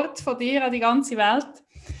abschlussweisen Wort von dir an die ganze Welt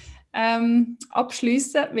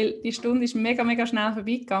abschliessen, weil die Stunde ist mega, mega schnell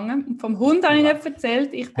vorbeigegangen. Und vom Hund habe ich nicht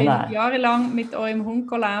erzählt. Ich bin jahrelang mit eurem Hund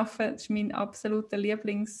gelaufen. Das ist mein absoluter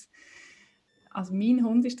Also mein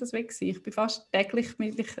Hund ist das weg. Ich bin fast täglich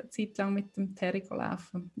eine Zeit lang mit dem Terry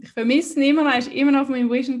gelaufen. Ich vermisse ihn immer noch. Er ist immer noch auf meinem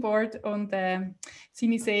Vision Board und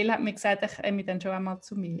seine Seele hat mir gesagt, ich komme dann schon einmal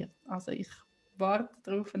zu mir. Also ich warte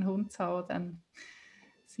darauf, einen Hund zu haben, dann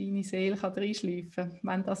seine Seele kann reinschleifen kann,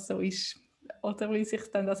 wenn das so ist. Oder wie sich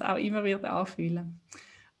dann das auch immer wird anfühlen.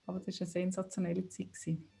 Aber das war eine sensationelle Zeit.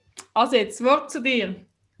 Also jetzt, das Wort zu dir.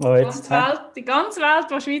 Die ganze Welt,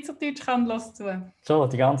 die Schweizerdeutsch kann, lässt zu. Schon,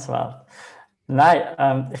 die ganze Welt.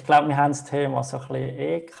 Nein, ich glaube, wir haben das Thema so ein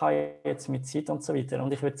bisschen jetzt mit Zeit und so weiter.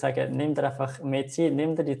 Und ich würde sagen, nimm dir einfach mehr Zeit,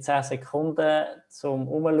 nimm dir die 10 Sekunden zum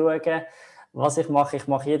Umschauen. Was ich mache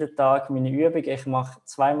jeden Tag meine Übung. Ich mache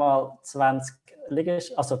 2x20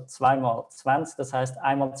 Liegestütze, also 2x20, das heißt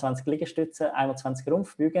einmal 20 Liegestütze, einmal 20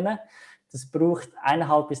 Rumpfbeugen. Das braucht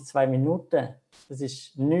 1,5 bis 2 Minuten. Das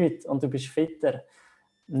ist nichts und du bist fitter.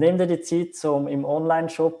 Nimm dir die Zeit, um im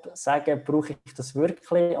Online-Shop zu sagen, brauche ich das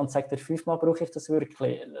wirklich? Und sag dir 5-mal, brauche ich das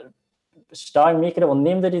wirklich? Steh im Mikro und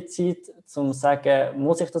nimm dir die Zeit, um zu sagen,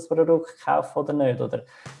 muss ich das Produkt kaufen oder nicht? Oder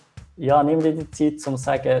ja, nimm dir die Zeit, um zu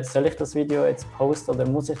sagen, soll ich das Video jetzt posten oder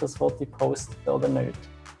muss ich das Foto posten oder nicht?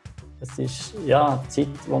 Das ist ja Zeit,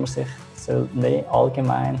 die man sich nehmen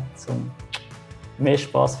allgemein, um mehr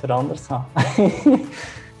Spass für andere zu haben.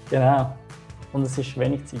 Genau. Und es ist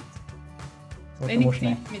wenig Zeit. Wenig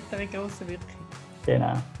Zeit mit einer grossen Wirkung.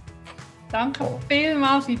 Genau. Danke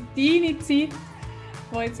vielmals für deine Zeit,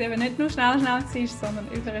 die jetzt eben nicht nur schnell war, sondern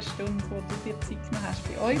über eine Stunde, wo du dir Zeit genommen hast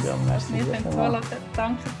bei uns. Ja, was wir zulassen.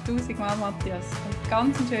 Danke 1000-mal, Matthias. Und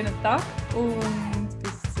ganz einen schönen Tag und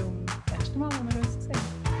bis zum nächsten Mal, wenn wir uns sehen.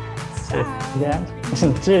 Sehr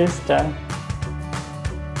gerne. Tschüss, ciao.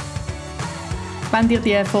 Wenn dir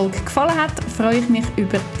die Folge gefallen hat, freue ich mich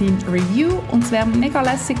über dein Review und es wäre mega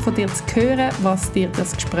lässig von dir zu hören, was dir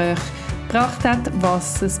das Gespräch gebracht hat,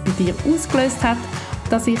 was es bei dir ausgelöst hat,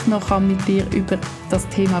 dass ich noch mit dir über das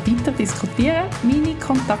Thema weiter diskutieren kann. Meine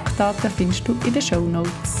Kontaktdaten findest du in den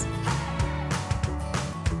Shownotes.